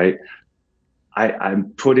 right? I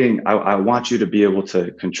want you to be able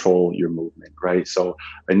to control your movement, right? So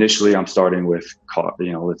initially I'm starting with,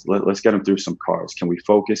 let's get them through some cars. Can we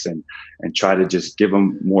focus and try to just give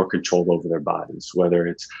them more control over their bodies, whether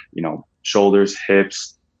it's, shoulders,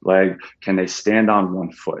 hips, leg? Can they stand on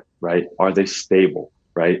one foot, right? Are they stable,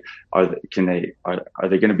 right? Are they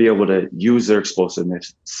going to be able to use their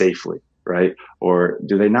explosiveness safely, right? Or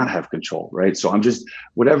do they not have control, right? So I'm just,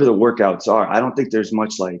 whatever the workouts are, I don't think there's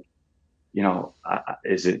much like,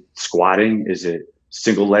 is it squatting? Is it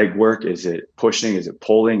single leg work? Is it pushing? Is it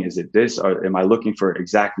pulling? Is it this? Or am I looking for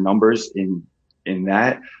exact numbers in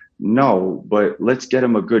that? No, but let's get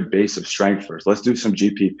him a good base of strength first. Let's do some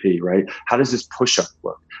GPP, right? How does this push-up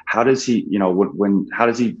look? How does he, how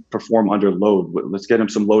does he perform under load? Let's get him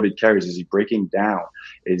some loaded carries. Is he breaking down?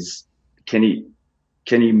 Can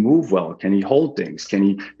he move well? Can he hold things?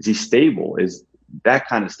 Is he stable? Is that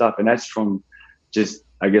kind of stuff? And that's from just,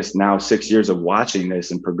 I guess now 6 years of watching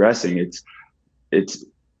this and progressing. It's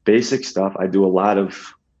basic stuff. I do a lot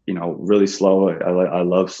of, really slow. I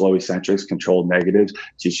love slow eccentrics, controlled negatives,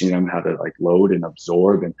 teaching them how to like load and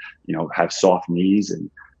absorb and, have soft knees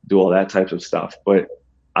and do all that type of stuff. But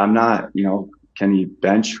I'm not, can he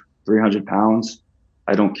bench 300 pounds?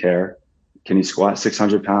 I don't care. Can he squat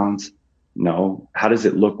 600 pounds? No. How does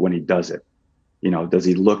it look when he does it? Does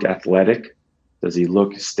he look athletic? Does he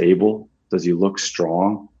look stable? Does he look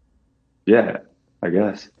strong? Yeah, I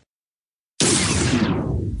guess.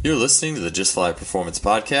 You're listening to the Just Fly Performance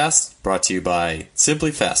Podcast, brought to you by Simply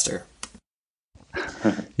Faster.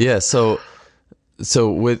 Yeah, so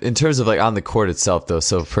with in terms of like on the court itself though,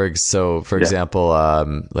 for example,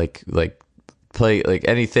 like play like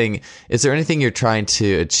anything. Is there anything you're trying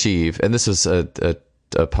to achieve? And this was a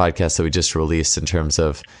podcast that we just released in terms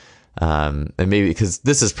of. And maybe because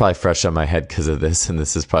this is probably fresh on my head because of this, and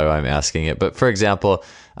this is probably why I'm asking it. But for example,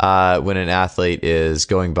 when an athlete is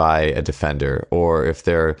going by a defender, or if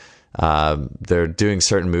they're doing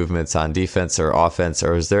certain movements on defense or offense,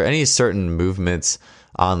 or is there any certain movements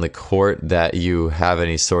on the court that you have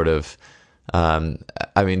any sort of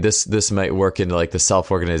this might work into like the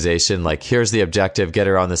self-organization, like here's the objective, get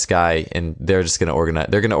around this guy, and they're just going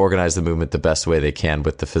to organize the movement the best way they can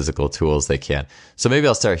with the physical tools they can. So maybe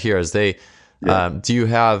I'll start here. Do you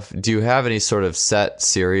have any sort of set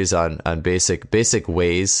series on basic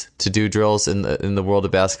ways to do drills in the world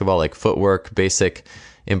of basketball, like footwork, basic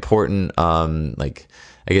important, like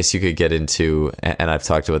I guess you could get into, and I've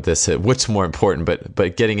talked about this, what's more important,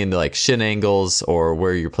 but getting into like shin angles or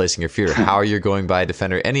where you're placing your feet or how you're going by a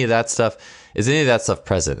defender, any of that stuff, is any of that stuff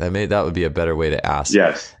present? I mean, that would be a better way to ask.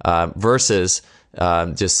 Yes. Versus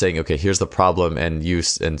just saying, okay, here's the problem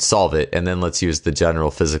and solve it. And then let's use the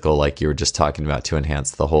general physical, like you were just talking about, to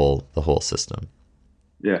enhance the whole system.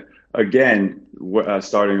 Yeah. Again,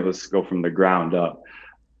 let's go from the ground up.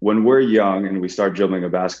 When we're young and we start dribbling a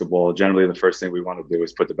basketball, generally the first thing we want to do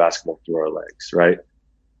is put the basketball through our legs, right?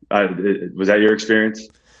 Was that your experience?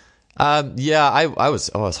 Yeah, I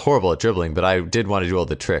was horrible at dribbling, but I did want to do all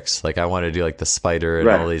the tricks. Like I wanted to do like the spider and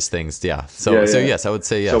all these things. Yeah. So yes, I would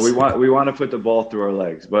say yes. So we want to put the ball through our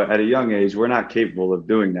legs, but at a young age, we're not capable of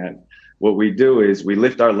doing that. What we do is we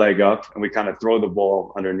lift our leg up and we kind of throw the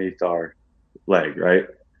ball underneath our leg, right?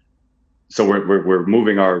 So we're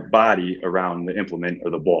moving our body around the implement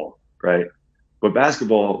or the ball, right? But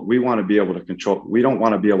basketball, we want to be able to control. We don't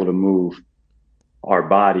want to be able to move our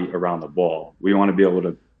body around the ball. We want to be able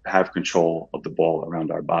to have control of the ball around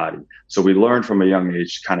our body. So we learn from a young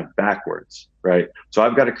age kind of backwards, right? So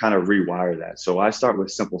I've got to kind of rewire that. So I start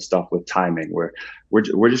with simple stuff with timing, where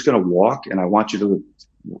we're just going to walk, and I want you to,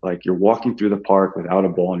 like, you're walking through the park without a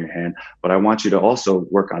ball in your hand, but I want you to also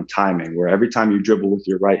work on timing, where every time you dribble with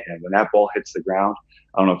your right hand, when that ball hits the ground,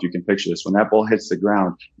 I don't know if you can picture this, when that ball hits the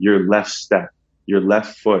ground, your left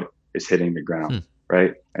foot is hitting the ground,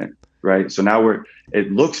 right? Right. So now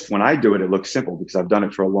when I do it, it looks simple because I've done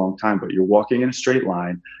it for a long time, but you're walking in a straight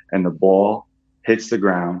line and the ball hits the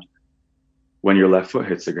ground when your left foot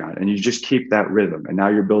hits the ground, and you just keep that rhythm. And now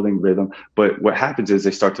you're building rhythm. But what happens is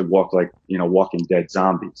they start to walk like, Walking Dead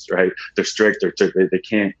zombies, right? They're strict. They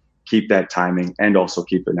can't keep that timing and also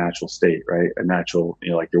keep a natural state, right? A natural,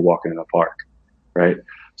 like you're walking in a park, right?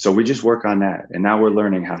 So we just work on that. And now we're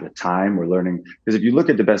learning how to time. We're learning, because if you look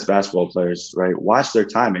at the best basketball players, right, watch their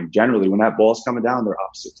timing. Generally, when that ball's coming down, their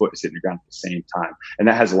opposite foot is hitting the ground at the same time. And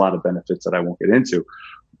that has a lot of benefits that I won't get into.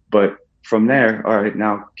 But from there, all right,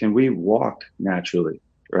 now can we walk naturally,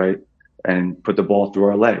 right? and put the ball through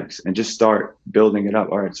our legs and just start building it up.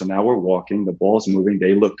 All right, so now we're walking, the ball's moving,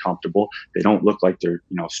 they look comfortable. They don't look like they're,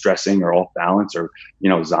 stressing or off balance or,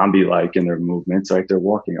 zombie like in their movements, right? They're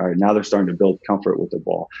walking. All right, now they're starting to build comfort with the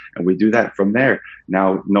ball. And we do that from there.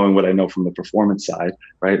 Now, knowing what I know from the performance side,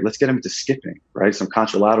 right? Let's get them into skipping, right? Some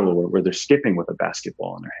contralateral where they're skipping with a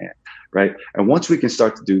basketball in their hand, right? And once we can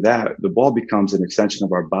start to do that, the ball becomes an extension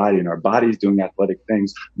of our body, and our body's doing athletic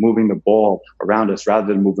things, moving the ball around us rather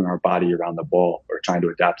than moving our body around the ball or trying to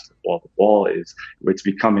adapt to the ball. The ball it's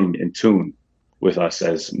becoming in tune with us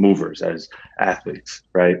as movers, as athletes,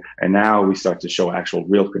 right? And now we start to show actual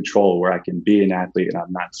real control where I can be an athlete and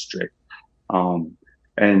I'm not strict.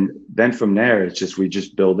 And then from there, we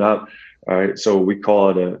just build up. All right. So we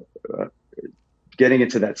call it getting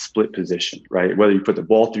into that split position, right? Whether you put the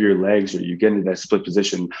ball through your legs or you get into that split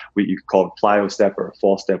position, you call it a plyo step or a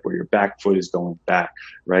false step where your back foot is going back,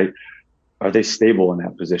 right? Are they stable in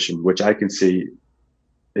that position? Which I can see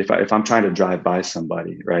if I'm trying to drive by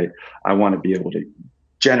somebody, right? I want to be able to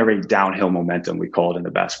generate downhill momentum. We call it in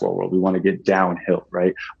the basketball world. We want to get downhill,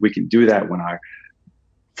 right? We can do that when our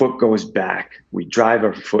foot goes back. We drive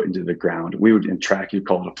our foot into the ground. We would in track, you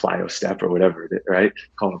call it a plyo step or whatever, right?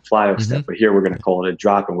 Call it a plyo step. But here we're going to call it a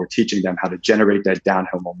drop, and we're teaching them how to generate that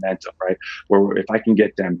downhill momentum, right? Where if I can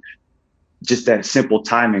get them just that simple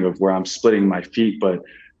timing of where I'm splitting my feet, but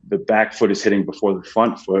the back foot is hitting before the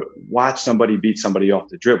front foot. Watch somebody beat somebody off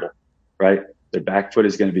the dribble, right? Their back foot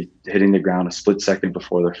is going to be hitting the ground a split second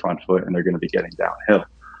before their front foot, and they're going to be getting downhill.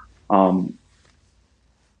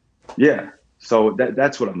 So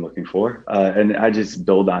that's what I'm looking for. And I just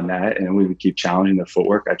build on that, and we would keep challenging the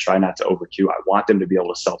footwork. I try not to overcue. I want them to be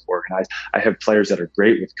able to self-organize. I have players that are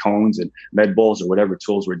great with cones and med balls or whatever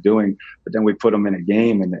tools we're doing, but then we put them in a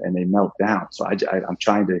game and they melt down. So I'm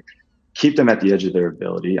trying to keep them at the edge of their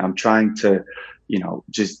ability. I'm trying to,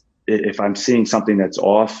 just if I'm seeing something that's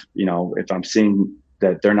off, if I'm seeing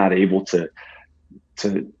that they're not able to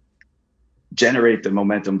generate the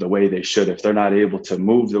momentum the way they should, if they're not able to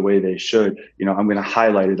move the way they should, I'm going to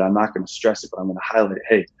highlight it. I'm not going to stress it, but I'm going to highlight it.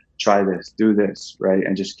 Hey, try this, do this, right?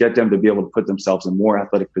 And just get them to be able to put themselves in more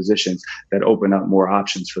athletic positions that open up more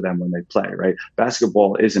options for them when they play, right?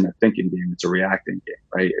 Basketball isn't a thinking game, it's a reacting game,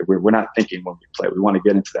 right? We're not thinking when we play. We want to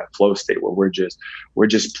get into that flow state where we're just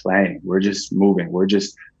playing, we're just moving, we're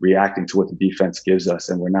just reacting to what the defense gives us,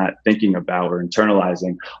 and we're not thinking about or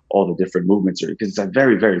internalizing all the different movements, because it's a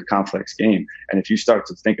very, very complex game. And if you start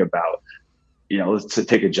to think about, let's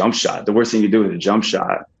take a jump shot, the worst thing you do with a jump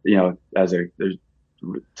shot,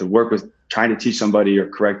 to work with trying to teach somebody or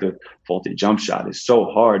correct a faulty jump shot is so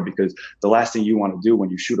hard, because the last thing you want to do when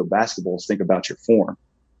you shoot a basketball is think about your form,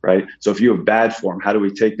 right? So if you have bad form, how do we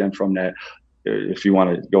take them from that? If you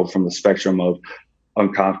want to go from the spectrum of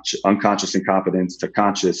unconscious incompetence to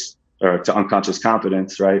conscious or to unconscious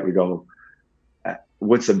competence, right? We go,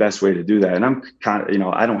 what's the best way to do that? And I'm kind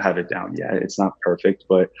of, I don't have it down yet. It's not perfect,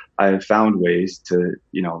 but I have found ways to,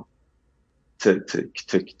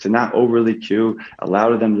 to not overly cue,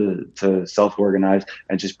 allow them to self-organize,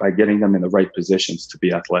 and just by getting them in the right positions to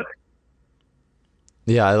be athletic.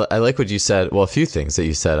 Yeah, I like what you said. Well, a few things that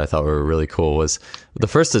you said I thought were really cool. Was the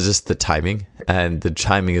first is just the timing and the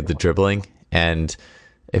timing of the dribbling. And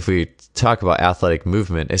if we talk about athletic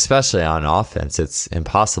movement, especially on offense, it's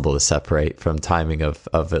impossible to separate from timing of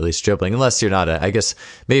at least dribbling, unless you're not I guess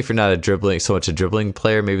maybe if you're not so much a dribbling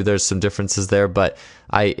player, maybe there's some differences there. But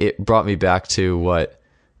it brought me back to what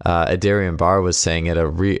Adarian Barr was saying at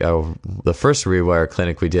the first Rewire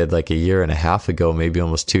clinic we did like a year and a half ago, maybe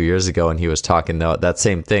almost 2 years ago. And he was talking about that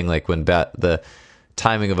same thing, like when the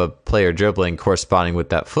timing of a player dribbling corresponding with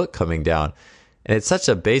that foot coming down. And it's such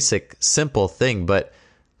a basic, simple thing, but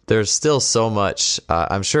there's still so much.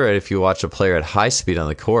 I'm sure if you watch a player at high speed on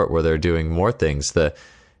the court where they're doing more things,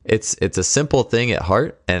 it's a simple thing at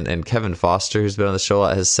heart. And Kevin Foster, who's been on the show a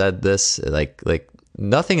lot, has said this, like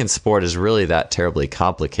nothing in sport is really that terribly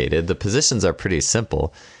complicated. The positions are pretty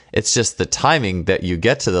simple. It's just the timing that you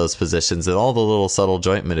get to those positions, and all the little subtle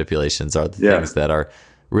joint manipulations are the things that are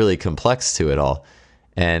really complex to it all.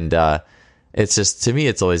 And it's just, to me,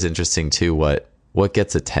 it's always interesting too what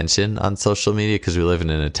gets attention on social media, because we live in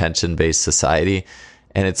an attention-based society.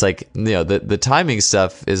 And it's like, the timing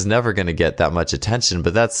stuff is never going to get that much attention,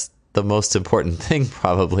 but that's the most important thing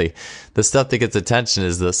probably. The stuff that gets attention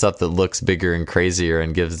is the stuff that looks bigger and crazier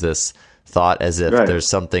and gives this thought as if there's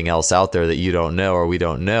something else out there that you don't know or we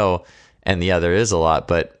don't know. And yeah, there is a lot,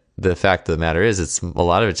 but the fact of the matter is, a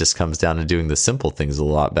lot of it just comes down to doing the simple things a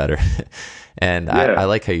lot better. And I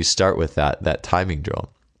like how you start with that timing drill.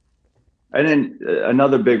 And then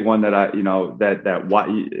another big one that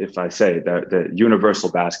if I say that the universal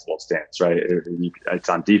basketball stance, right? It's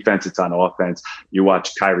on defense, it's on offense. You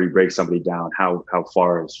watch Kyrie break somebody down, how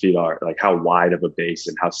far his feet are, like how wide of a base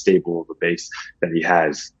and how stable of a base that he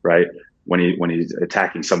has, right? When he's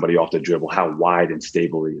attacking somebody off the dribble, how wide and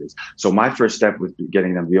stable he is. So my first step with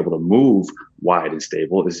getting them to be able to move wide and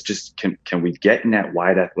stable is just can we get in that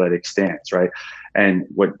wide athletic stance, right? And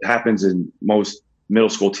what happens in most middle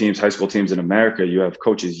school teams, high school teams in America, you have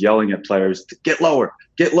coaches yelling at players to get lower,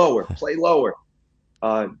 play lower.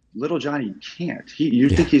 Little Johnny can't. You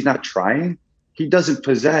think he's not trying? He doesn't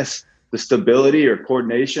possess the stability or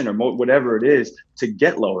coordination or whatever it is to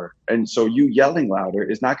get lower. And so you yelling louder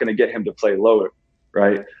is not going to get him to play lower,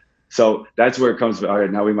 right? So that's where it comes. All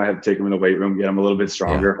right, now we might have to take him in the weight room, get him a little bit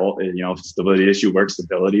stronger. Stability issue, work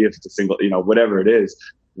stability. If it's a single, whatever it is,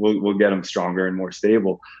 we'll get him stronger and more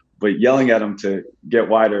stable. But yelling at them to get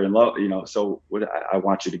wider and low, so I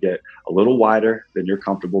want you to get a little wider than you're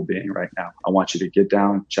comfortable being right now. I want you to get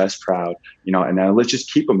down, chest proud, and now let's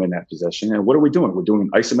just keep them in that position. And what are we doing? We're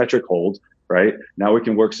doing isometric hold, right? Now we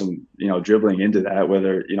can work some, dribbling into that,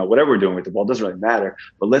 whether, whatever we're doing with the ball, doesn't really matter.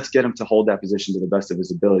 But let's get him to hold that position to the best of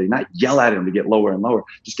his ability, not yell at him to get lower and lower.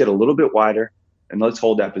 Just get a little bit wider and let's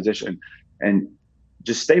hold that position. And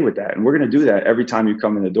just stay with that. And we're going to do that every time you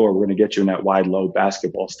come in the door. We're going to get you in that wide, low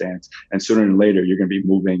basketball stance. And sooner than later, you're going to be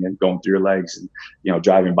moving and going through your legs and,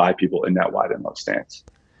 driving by people in that wide and low stance.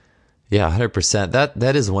 Yeah, 100%.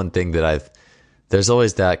 That is one thing that there's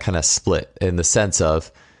always that kind of split in the sense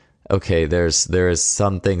of, okay, there is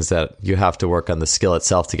some things that you have to work on the skill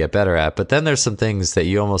itself to get better at, but then there's some things that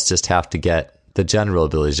you almost just have to get, the general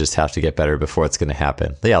abilities just have to get better before it's going to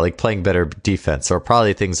happen. Yeah, like playing better defense, or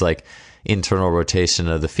probably things like internal rotation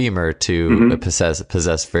of the femur to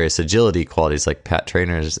possess various agility qualities, like Pat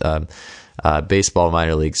Trainer's baseball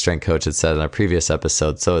minor league strength coach had said in a previous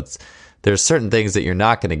episode. So there's certain things that you're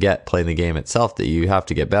not going to get playing the game itself that you have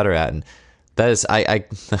to get better at. And that is,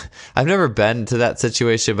 I've never been to that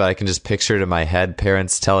situation, but I can just picture it in my head,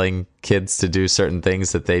 parents telling kids to do certain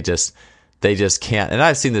things that they just can't. And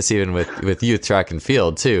I've seen this even with youth track and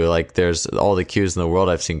field too. Like there's all the cues in the world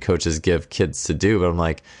I've seen coaches give kids to do, but I'm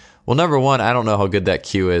like, well, number one, I don't know how good that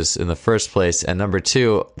cue is in the first place. And number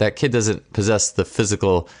two, that kid doesn't possess the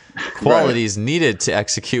physical-qualities needed to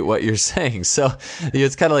execute what you're saying. So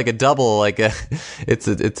it's kind of like a double, it's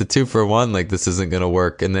a 2-for-1, like this isn't going to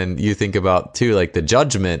work. And then you think about too, like the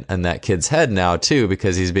judgment in that kid's head now too,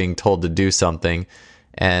 because he's being told to do something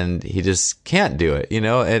and he just can't do it,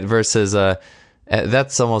 versus,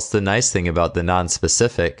 that's almost the nice thing about the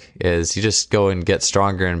non-specific is you just go and get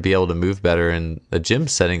stronger and be able to move better in a gym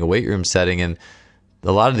setting, a weight room setting. And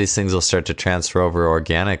a lot of these things will start to transfer over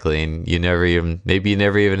organically, and maybe you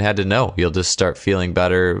never even had to know. You'll just start feeling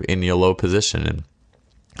better in your low position. And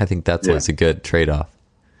I think that's always a good trade-off.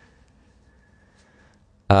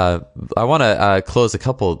 I want to close a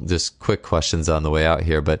couple just quick questions on the way out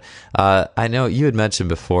here, but I know you had mentioned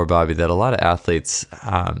before, Bobby, that a lot of athletes,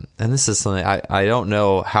 and this is something I don't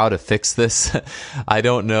know how to fix this. I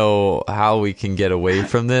don't know how we can get away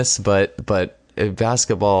from this, but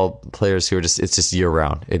basketball players who it's just year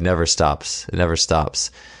round. It never stops. It never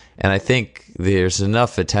stops. And I think there's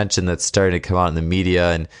enough attention that's starting to come out in the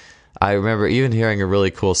media. And I remember even hearing a really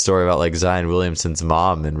cool story about like Zion Williamson's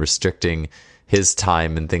mom and restricting his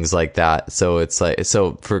time and things like that. So it's like,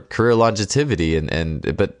 for career longevity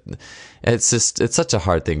but it's such a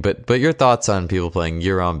hard thing. But your thoughts on people playing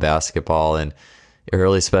year-round basketball and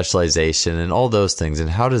early specialization and all those things, and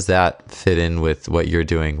how does that fit in with what you're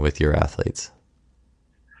doing with your athletes?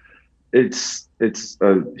 It's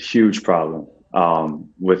a huge problem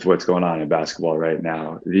with what's going on in basketball right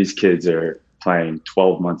now. These kids are playing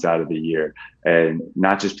 12 months out of the year, and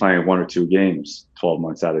not just playing 1 or 2 games 12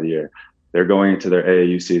 months out of the year. They're going into their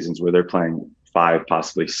AAU seasons where they're playing 5,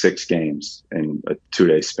 possibly 6 games in a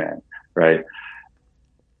 2-day span, right?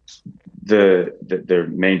 Their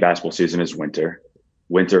main basketball season is winter.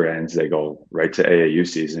 Winter ends, they go right to AAU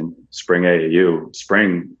season. Spring AAU,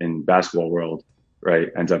 spring in basketball world, right,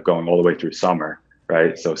 ends up going all the way through summer,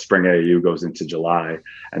 right? So spring AAU goes into July,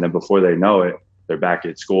 and then before they know it, they're back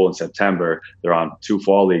at school in September. They're on 2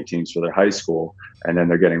 fall league teams for their high school, and then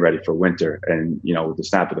they're getting ready for winter. And, with the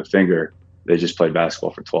snap of the finger, they just played basketball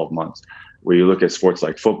for 12 months. Where you look at sports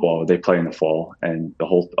like football, they play in the fall, and the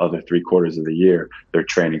whole other 3 quarters of the year, they're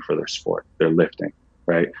training for their sport. They're lifting,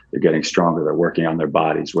 right? They're getting stronger. They're working on their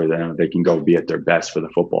bodies where then they can go be at their best for the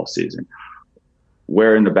football season.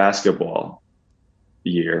 Where in the basketball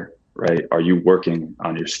year, right, are you working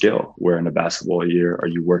on your skill? Where in the basketball year are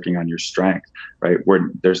you working on your strength, right? Where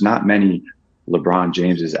there's not many LeBron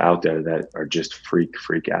Jameses out there that are just freak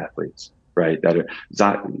athletes, right? That are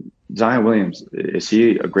Zion Williams. Is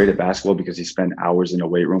he great at basketball because he spent hours in a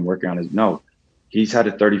weight room working on his? No, he's had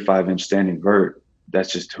a 35-inch standing vert.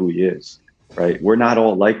 That's just who he is, right? We're not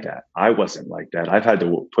all like that. I wasn't like that. I've had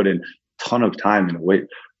to put in a ton of time in the weight,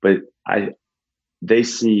 but they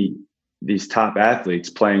see these top athletes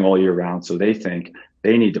playing all year round, so they think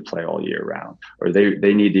they need to play all year round, or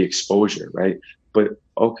they need the exposure, right? But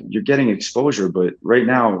okay, you're getting exposure, but right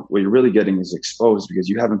now what you're really getting is exposed because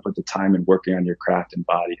you haven't put the time in working on your craft and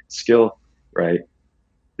body and skill, right?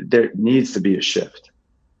 There needs to be a shift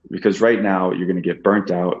because right now you're going to get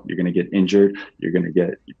burnt out, you're going to get injured,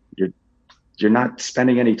 you're not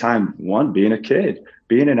spending any time, one, being a kid,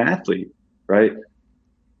 being an athlete, right?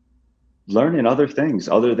 Learning other things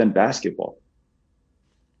other than basketball.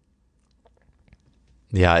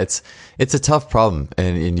 Yeah, it's a tough problem,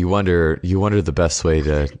 and you wonder the best way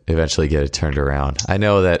to eventually get it turned around. I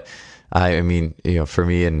know that, I mean, for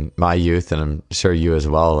me in my youth, and I'm sure you as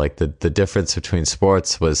well, like the difference between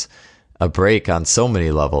sports was a break on so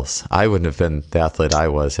many levels. I wouldn't have been the athlete I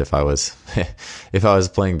was if I was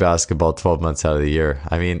playing basketball 12 months out of the year.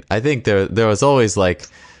 I mean, I think there was always like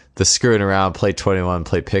the screwing around, play 21,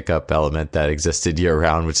 play pickup element that existed year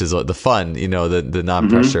round, which is the fun, the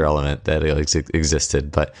non-pressure element that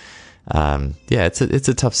existed. But yeah, it's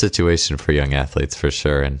a tough situation for young athletes for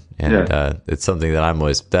sure, and it's something that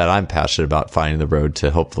I'm passionate about, finding the road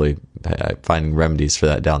to hopefully finding remedies for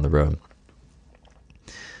that down the road.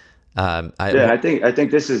 I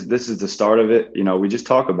think this is the start of it. We just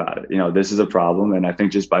talk about it. This is a problem, and I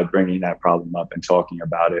think just by bringing that problem up and talking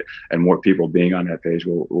about it, and more people being on that page,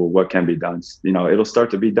 what can be done. It'll start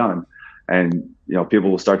to be done, and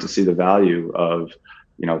people will start to see the value of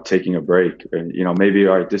taking a break. And, maybe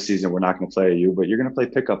all right, this season we're not going to play you, but you're going to play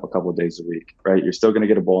pickup a couple of days a week, right? You're still going to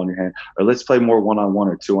get a ball in your hand, or let's play more 1-on-1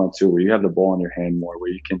 or 2-on-2, where you have the ball in your hand more,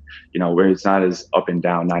 where you can, where it's not as up and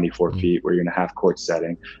down 94 feet, where you're in a half court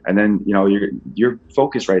setting. And then, your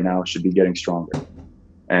focus right now should be getting stronger.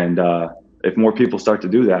 And if more people start to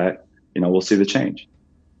do that, we'll see the change.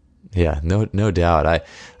 Yeah, no doubt.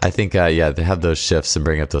 I think, to have those shifts and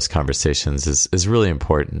bring up those conversations is really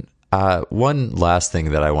important. One last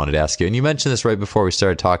thing that I wanted to ask you, and you mentioned this right before we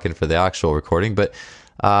started talking for the actual recording, but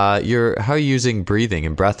how are you using breathing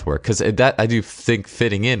and breath work? Because that I do think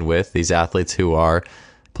fitting in with these athletes who are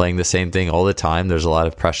playing the same thing all the time. There's a lot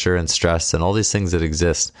of pressure and stress and all these things that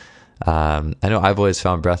exist. I know I've always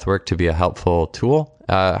found breath work to be a helpful tool.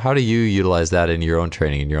 How do you utilize that in your own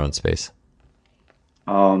training, in your own space?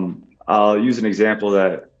 I'll use an example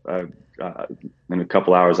that in a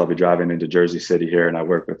couple hours, I'll be driving into Jersey City here, and I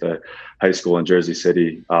work with a high school in Jersey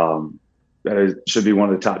City that should be one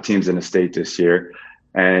of the top teams in the state this year.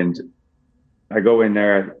 And I go in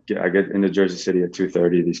there, I get into Jersey City at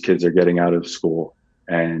 2:30. These kids are getting out of school,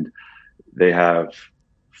 and they have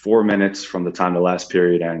 4 minutes from the time the last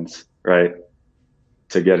period ends, right,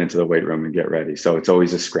 to get into the weight room and get ready. So it's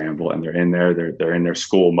always a scramble, and they're in there, they're in their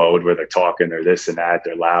school mode where they're talking, they're this and that,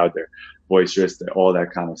 they're loud, they're boisterous, they're all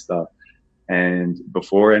that kind of stuff. And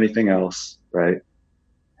before anything else, right,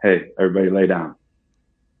 hey, everybody lay down.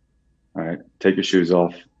 All right, take your shoes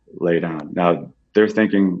off, lay down. Now they're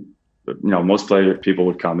thinking, most people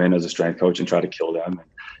would come in as a strength coach and try to kill them.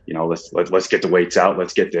 And, let's get the weights out.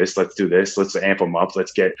 Let's get this. Let's do this. Let's amp them up.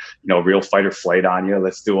 Let's get, real fight or flight on you.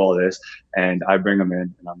 Let's do all this. And I bring them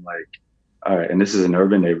in, and I'm like, all right. And this is an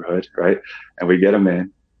urban neighborhood, right? And we get them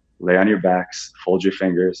in, lay on your backs, fold your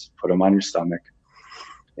fingers, put them on your stomach,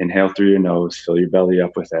 inhale through your nose, fill your belly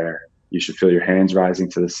up with air. You should feel your hands rising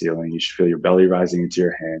to the ceiling. You should feel your belly rising into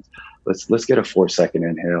your hands. Let's get a 4-second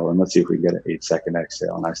inhale, and let's see if we can get an 8-second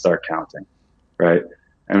exhale. And I start counting, right?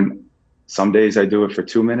 And some days I do it for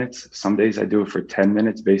 2 minutes. Some days I do it for 10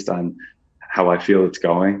 minutes based on how I feel it's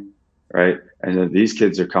going, right? And then these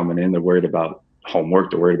kids are coming in. They're worried about homework.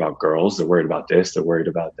 They're worried about girls. They're worried about this. They're worried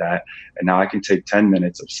about that. And now I can take 10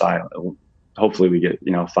 minutes of silence. Hopefully we get,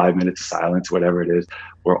 5 minutes of silence, whatever it is,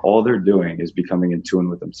 where all they're doing is becoming in tune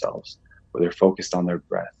with themselves, where they're focused on their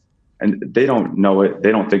breath. And they don't know it.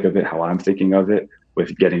 They don't think of it how I'm thinking of it,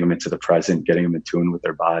 with getting them into the present, getting them in tune with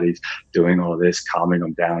their bodies, doing all this, calming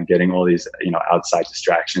them down, getting all these, outside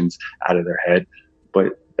distractions out of their head.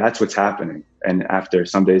 But that's what's happening. And after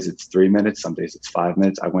some days it's 3 minutes, some days it's 5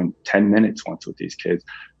 minutes. I went 10 minutes once with these kids.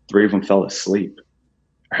 3 of them fell asleep,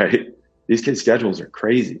 right? These kids' schedules are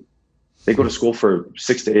crazy. They go to school for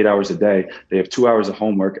 6 to 8 hours a day. They have 2 hours of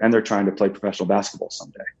homework, and they're trying to play professional basketball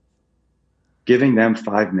someday. Giving them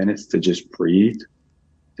 5 minutes to just breathe,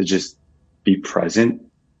 to just be present,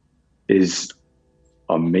 is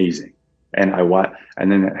amazing. And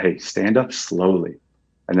and then, hey, stand up slowly.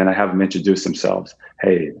 And then I have them introduce themselves.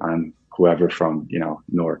 Hey, I'm whoever from,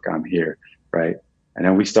 Newark, I'm here, right? And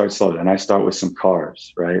then we start slow. And I start with some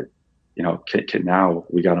cars, right? Now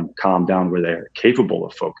we got them calm down where they're capable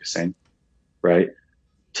of focusing, right?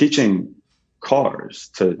 Teaching cars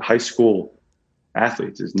to high school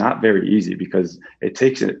athletes is not very easy because it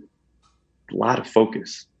takes a lot of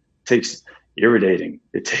focus. It takes irritating.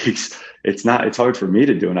 It's hard for me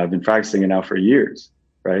to do. And I've been practicing it now for years,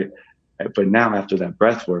 right? But now after that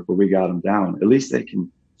breath work where we got them down, at least they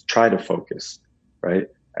can try to focus, right?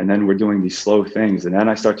 And then we're doing these slow things. And then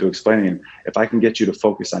I start to explain to him, if I can get you to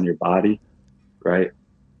focus on your body, right?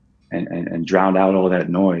 And drown out all that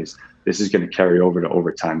noise, this is going to carry over to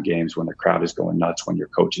overtime games when the crowd is going nuts, when your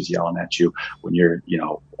coach is yelling at you, when you're,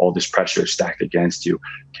 all this pressure is stacked against you.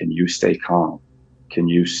 Can you stay calm? Can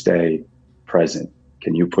you stay present?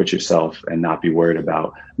 Can you put yourself and not be worried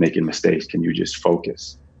about making mistakes? Can you just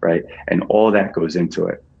focus? Right. And all that goes into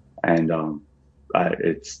it. And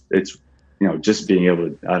it's just being able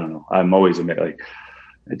to, I don't know, I'm always amazed, like,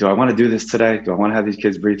 do I want to do this today? Do I want to have these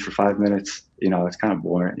kids breathe for 5 minutes? It's kind of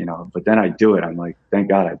boring, but then I do it. I'm like, thank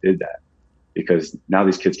God I did that, because now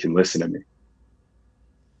these kids can listen to me.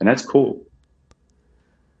 And that's cool.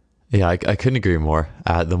 Yeah, I couldn't agree more.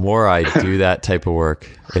 The more I do that type of work,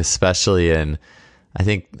 especially in, I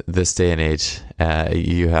think this day and age,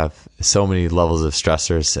 you have so many levels of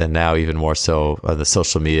stressors, and now even more so the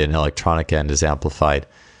social media and electronic end is amplified.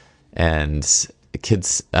 And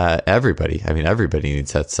kids, everybody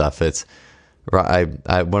needs that stuff. It's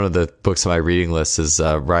one of the books on my reading list is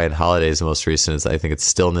Ryan Holiday's most recent is, I think it's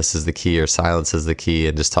Stillness is the Key or Silence is the Key,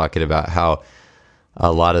 and just talking about how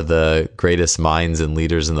a lot of the greatest minds and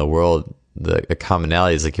leaders in the world, the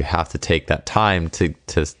commonality is like you have to take that time to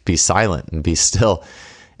be silent and be still.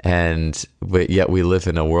 And yet we live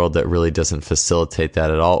in a world that really doesn't facilitate that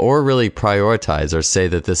at all, or really prioritize or say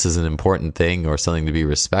that this is an important thing or something to be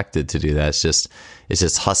respected to do that. It's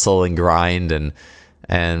just hustle and grind.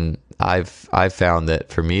 And I've found that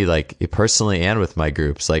for me, like personally and with my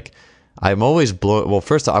groups, like I'm always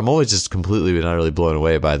I'm always just completely and utterly blown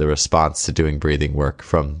away by the response to doing breathing work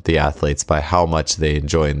from the athletes, by how much they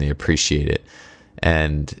enjoy and they appreciate it.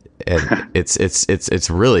 And it's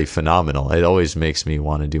really phenomenal. It always makes me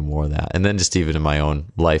want to do more of that. And then just even in my own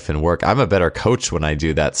life and work, I'm a better coach when I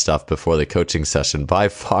do that stuff before the coaching session by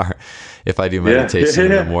far. If I do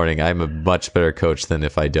meditation in the morning, I'm a much better coach than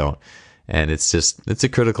if I don't. And it's a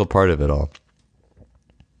critical part of it all.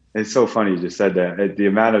 It's so funny you just said that. The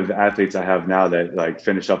amount of athletes I have now that like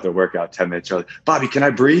finish up their workout 10 minutes early. Bobby, can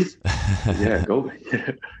I breathe? Yeah, go.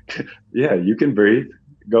 Yeah, you can breathe.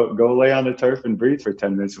 Go lay on the turf and breathe for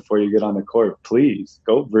 10 minutes before you get on the court. Please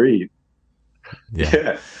go breathe.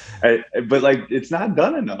 Yeah. But like, it's not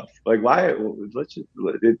done enough. Like, why?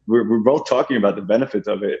 We're both talking about the benefits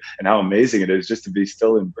of it and how amazing it is just to be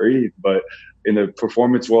still and breathe. But in the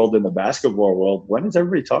performance world, in the basketball world, when is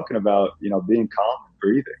everybody talking about, being calm and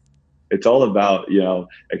breathing? It's all about,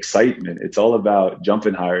 excitement. It's all about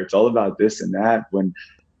jumping higher. It's all about this and that. When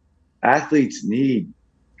athletes need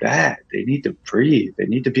that, they need to breathe. They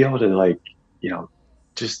need to be able to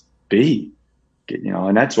just be,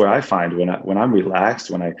 and that's where I find when I'm relaxed,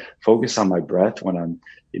 when I focus on my breath, when I'm,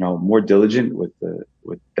 more diligent with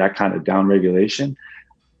that kind of down regulation,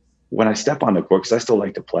 when I step on the court, because I still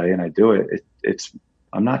like to play and I do it,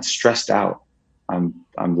 I'm not stressed out. I'm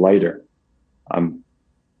lighter. I'm,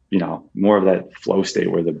 more of that flow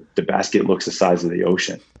state where the basket looks the size of the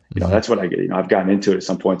ocean. That's what I get. I've gotten into it at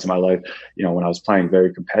some points in my life, when I was playing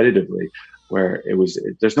very competitively, where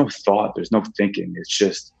there's no thought, there's no thinking. It's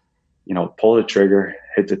just, pull the trigger,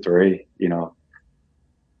 hit the three,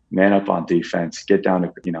 man up on defense, get down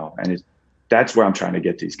to, and that's where I'm trying to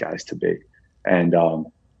get these guys to be. And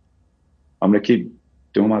I'm going to keep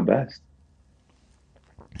doing my best.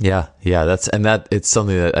 Yeah. It's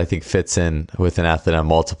something that I think fits in with an athlete on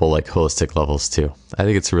multiple like holistic levels too. I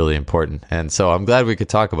think it's really important. And so I'm glad we could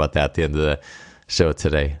talk about that at the end of the show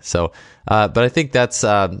today. So, but I think that's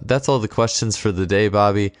all the questions for the day,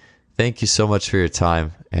 Bobby. Thank you so much for your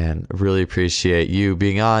time, and really appreciate you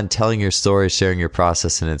being on, telling your story, sharing your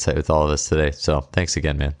process and insight with all of us today. So thanks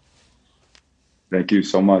again, man. Thank you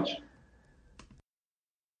so much.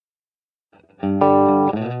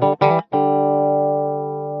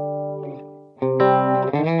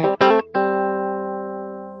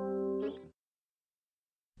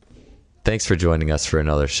 Thanks for joining us for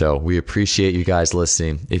another show. We appreciate you guys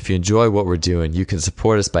listening. If you enjoy what we're doing, you can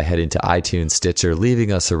support us by heading to iTunes, Stitcher,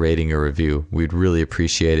 leaving us a rating or review. We'd really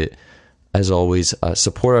appreciate it. As always,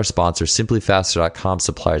 support our sponsor, SimplyFaster.com,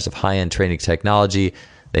 suppliers of high-end training technology,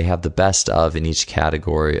 They have the best of in each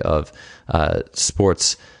category of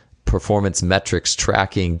sports performance metrics,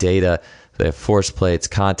 tracking data. They have force plates,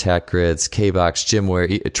 contact grids, K-Box,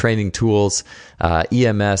 gymwear, training tools,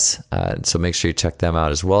 EMS. So make sure you check them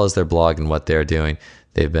out, as well as their blog and what they're doing.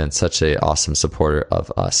 They've been such an awesome supporter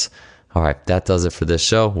of us. All right, that does it for this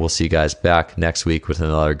show. We'll see you guys back next week with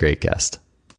another great guest.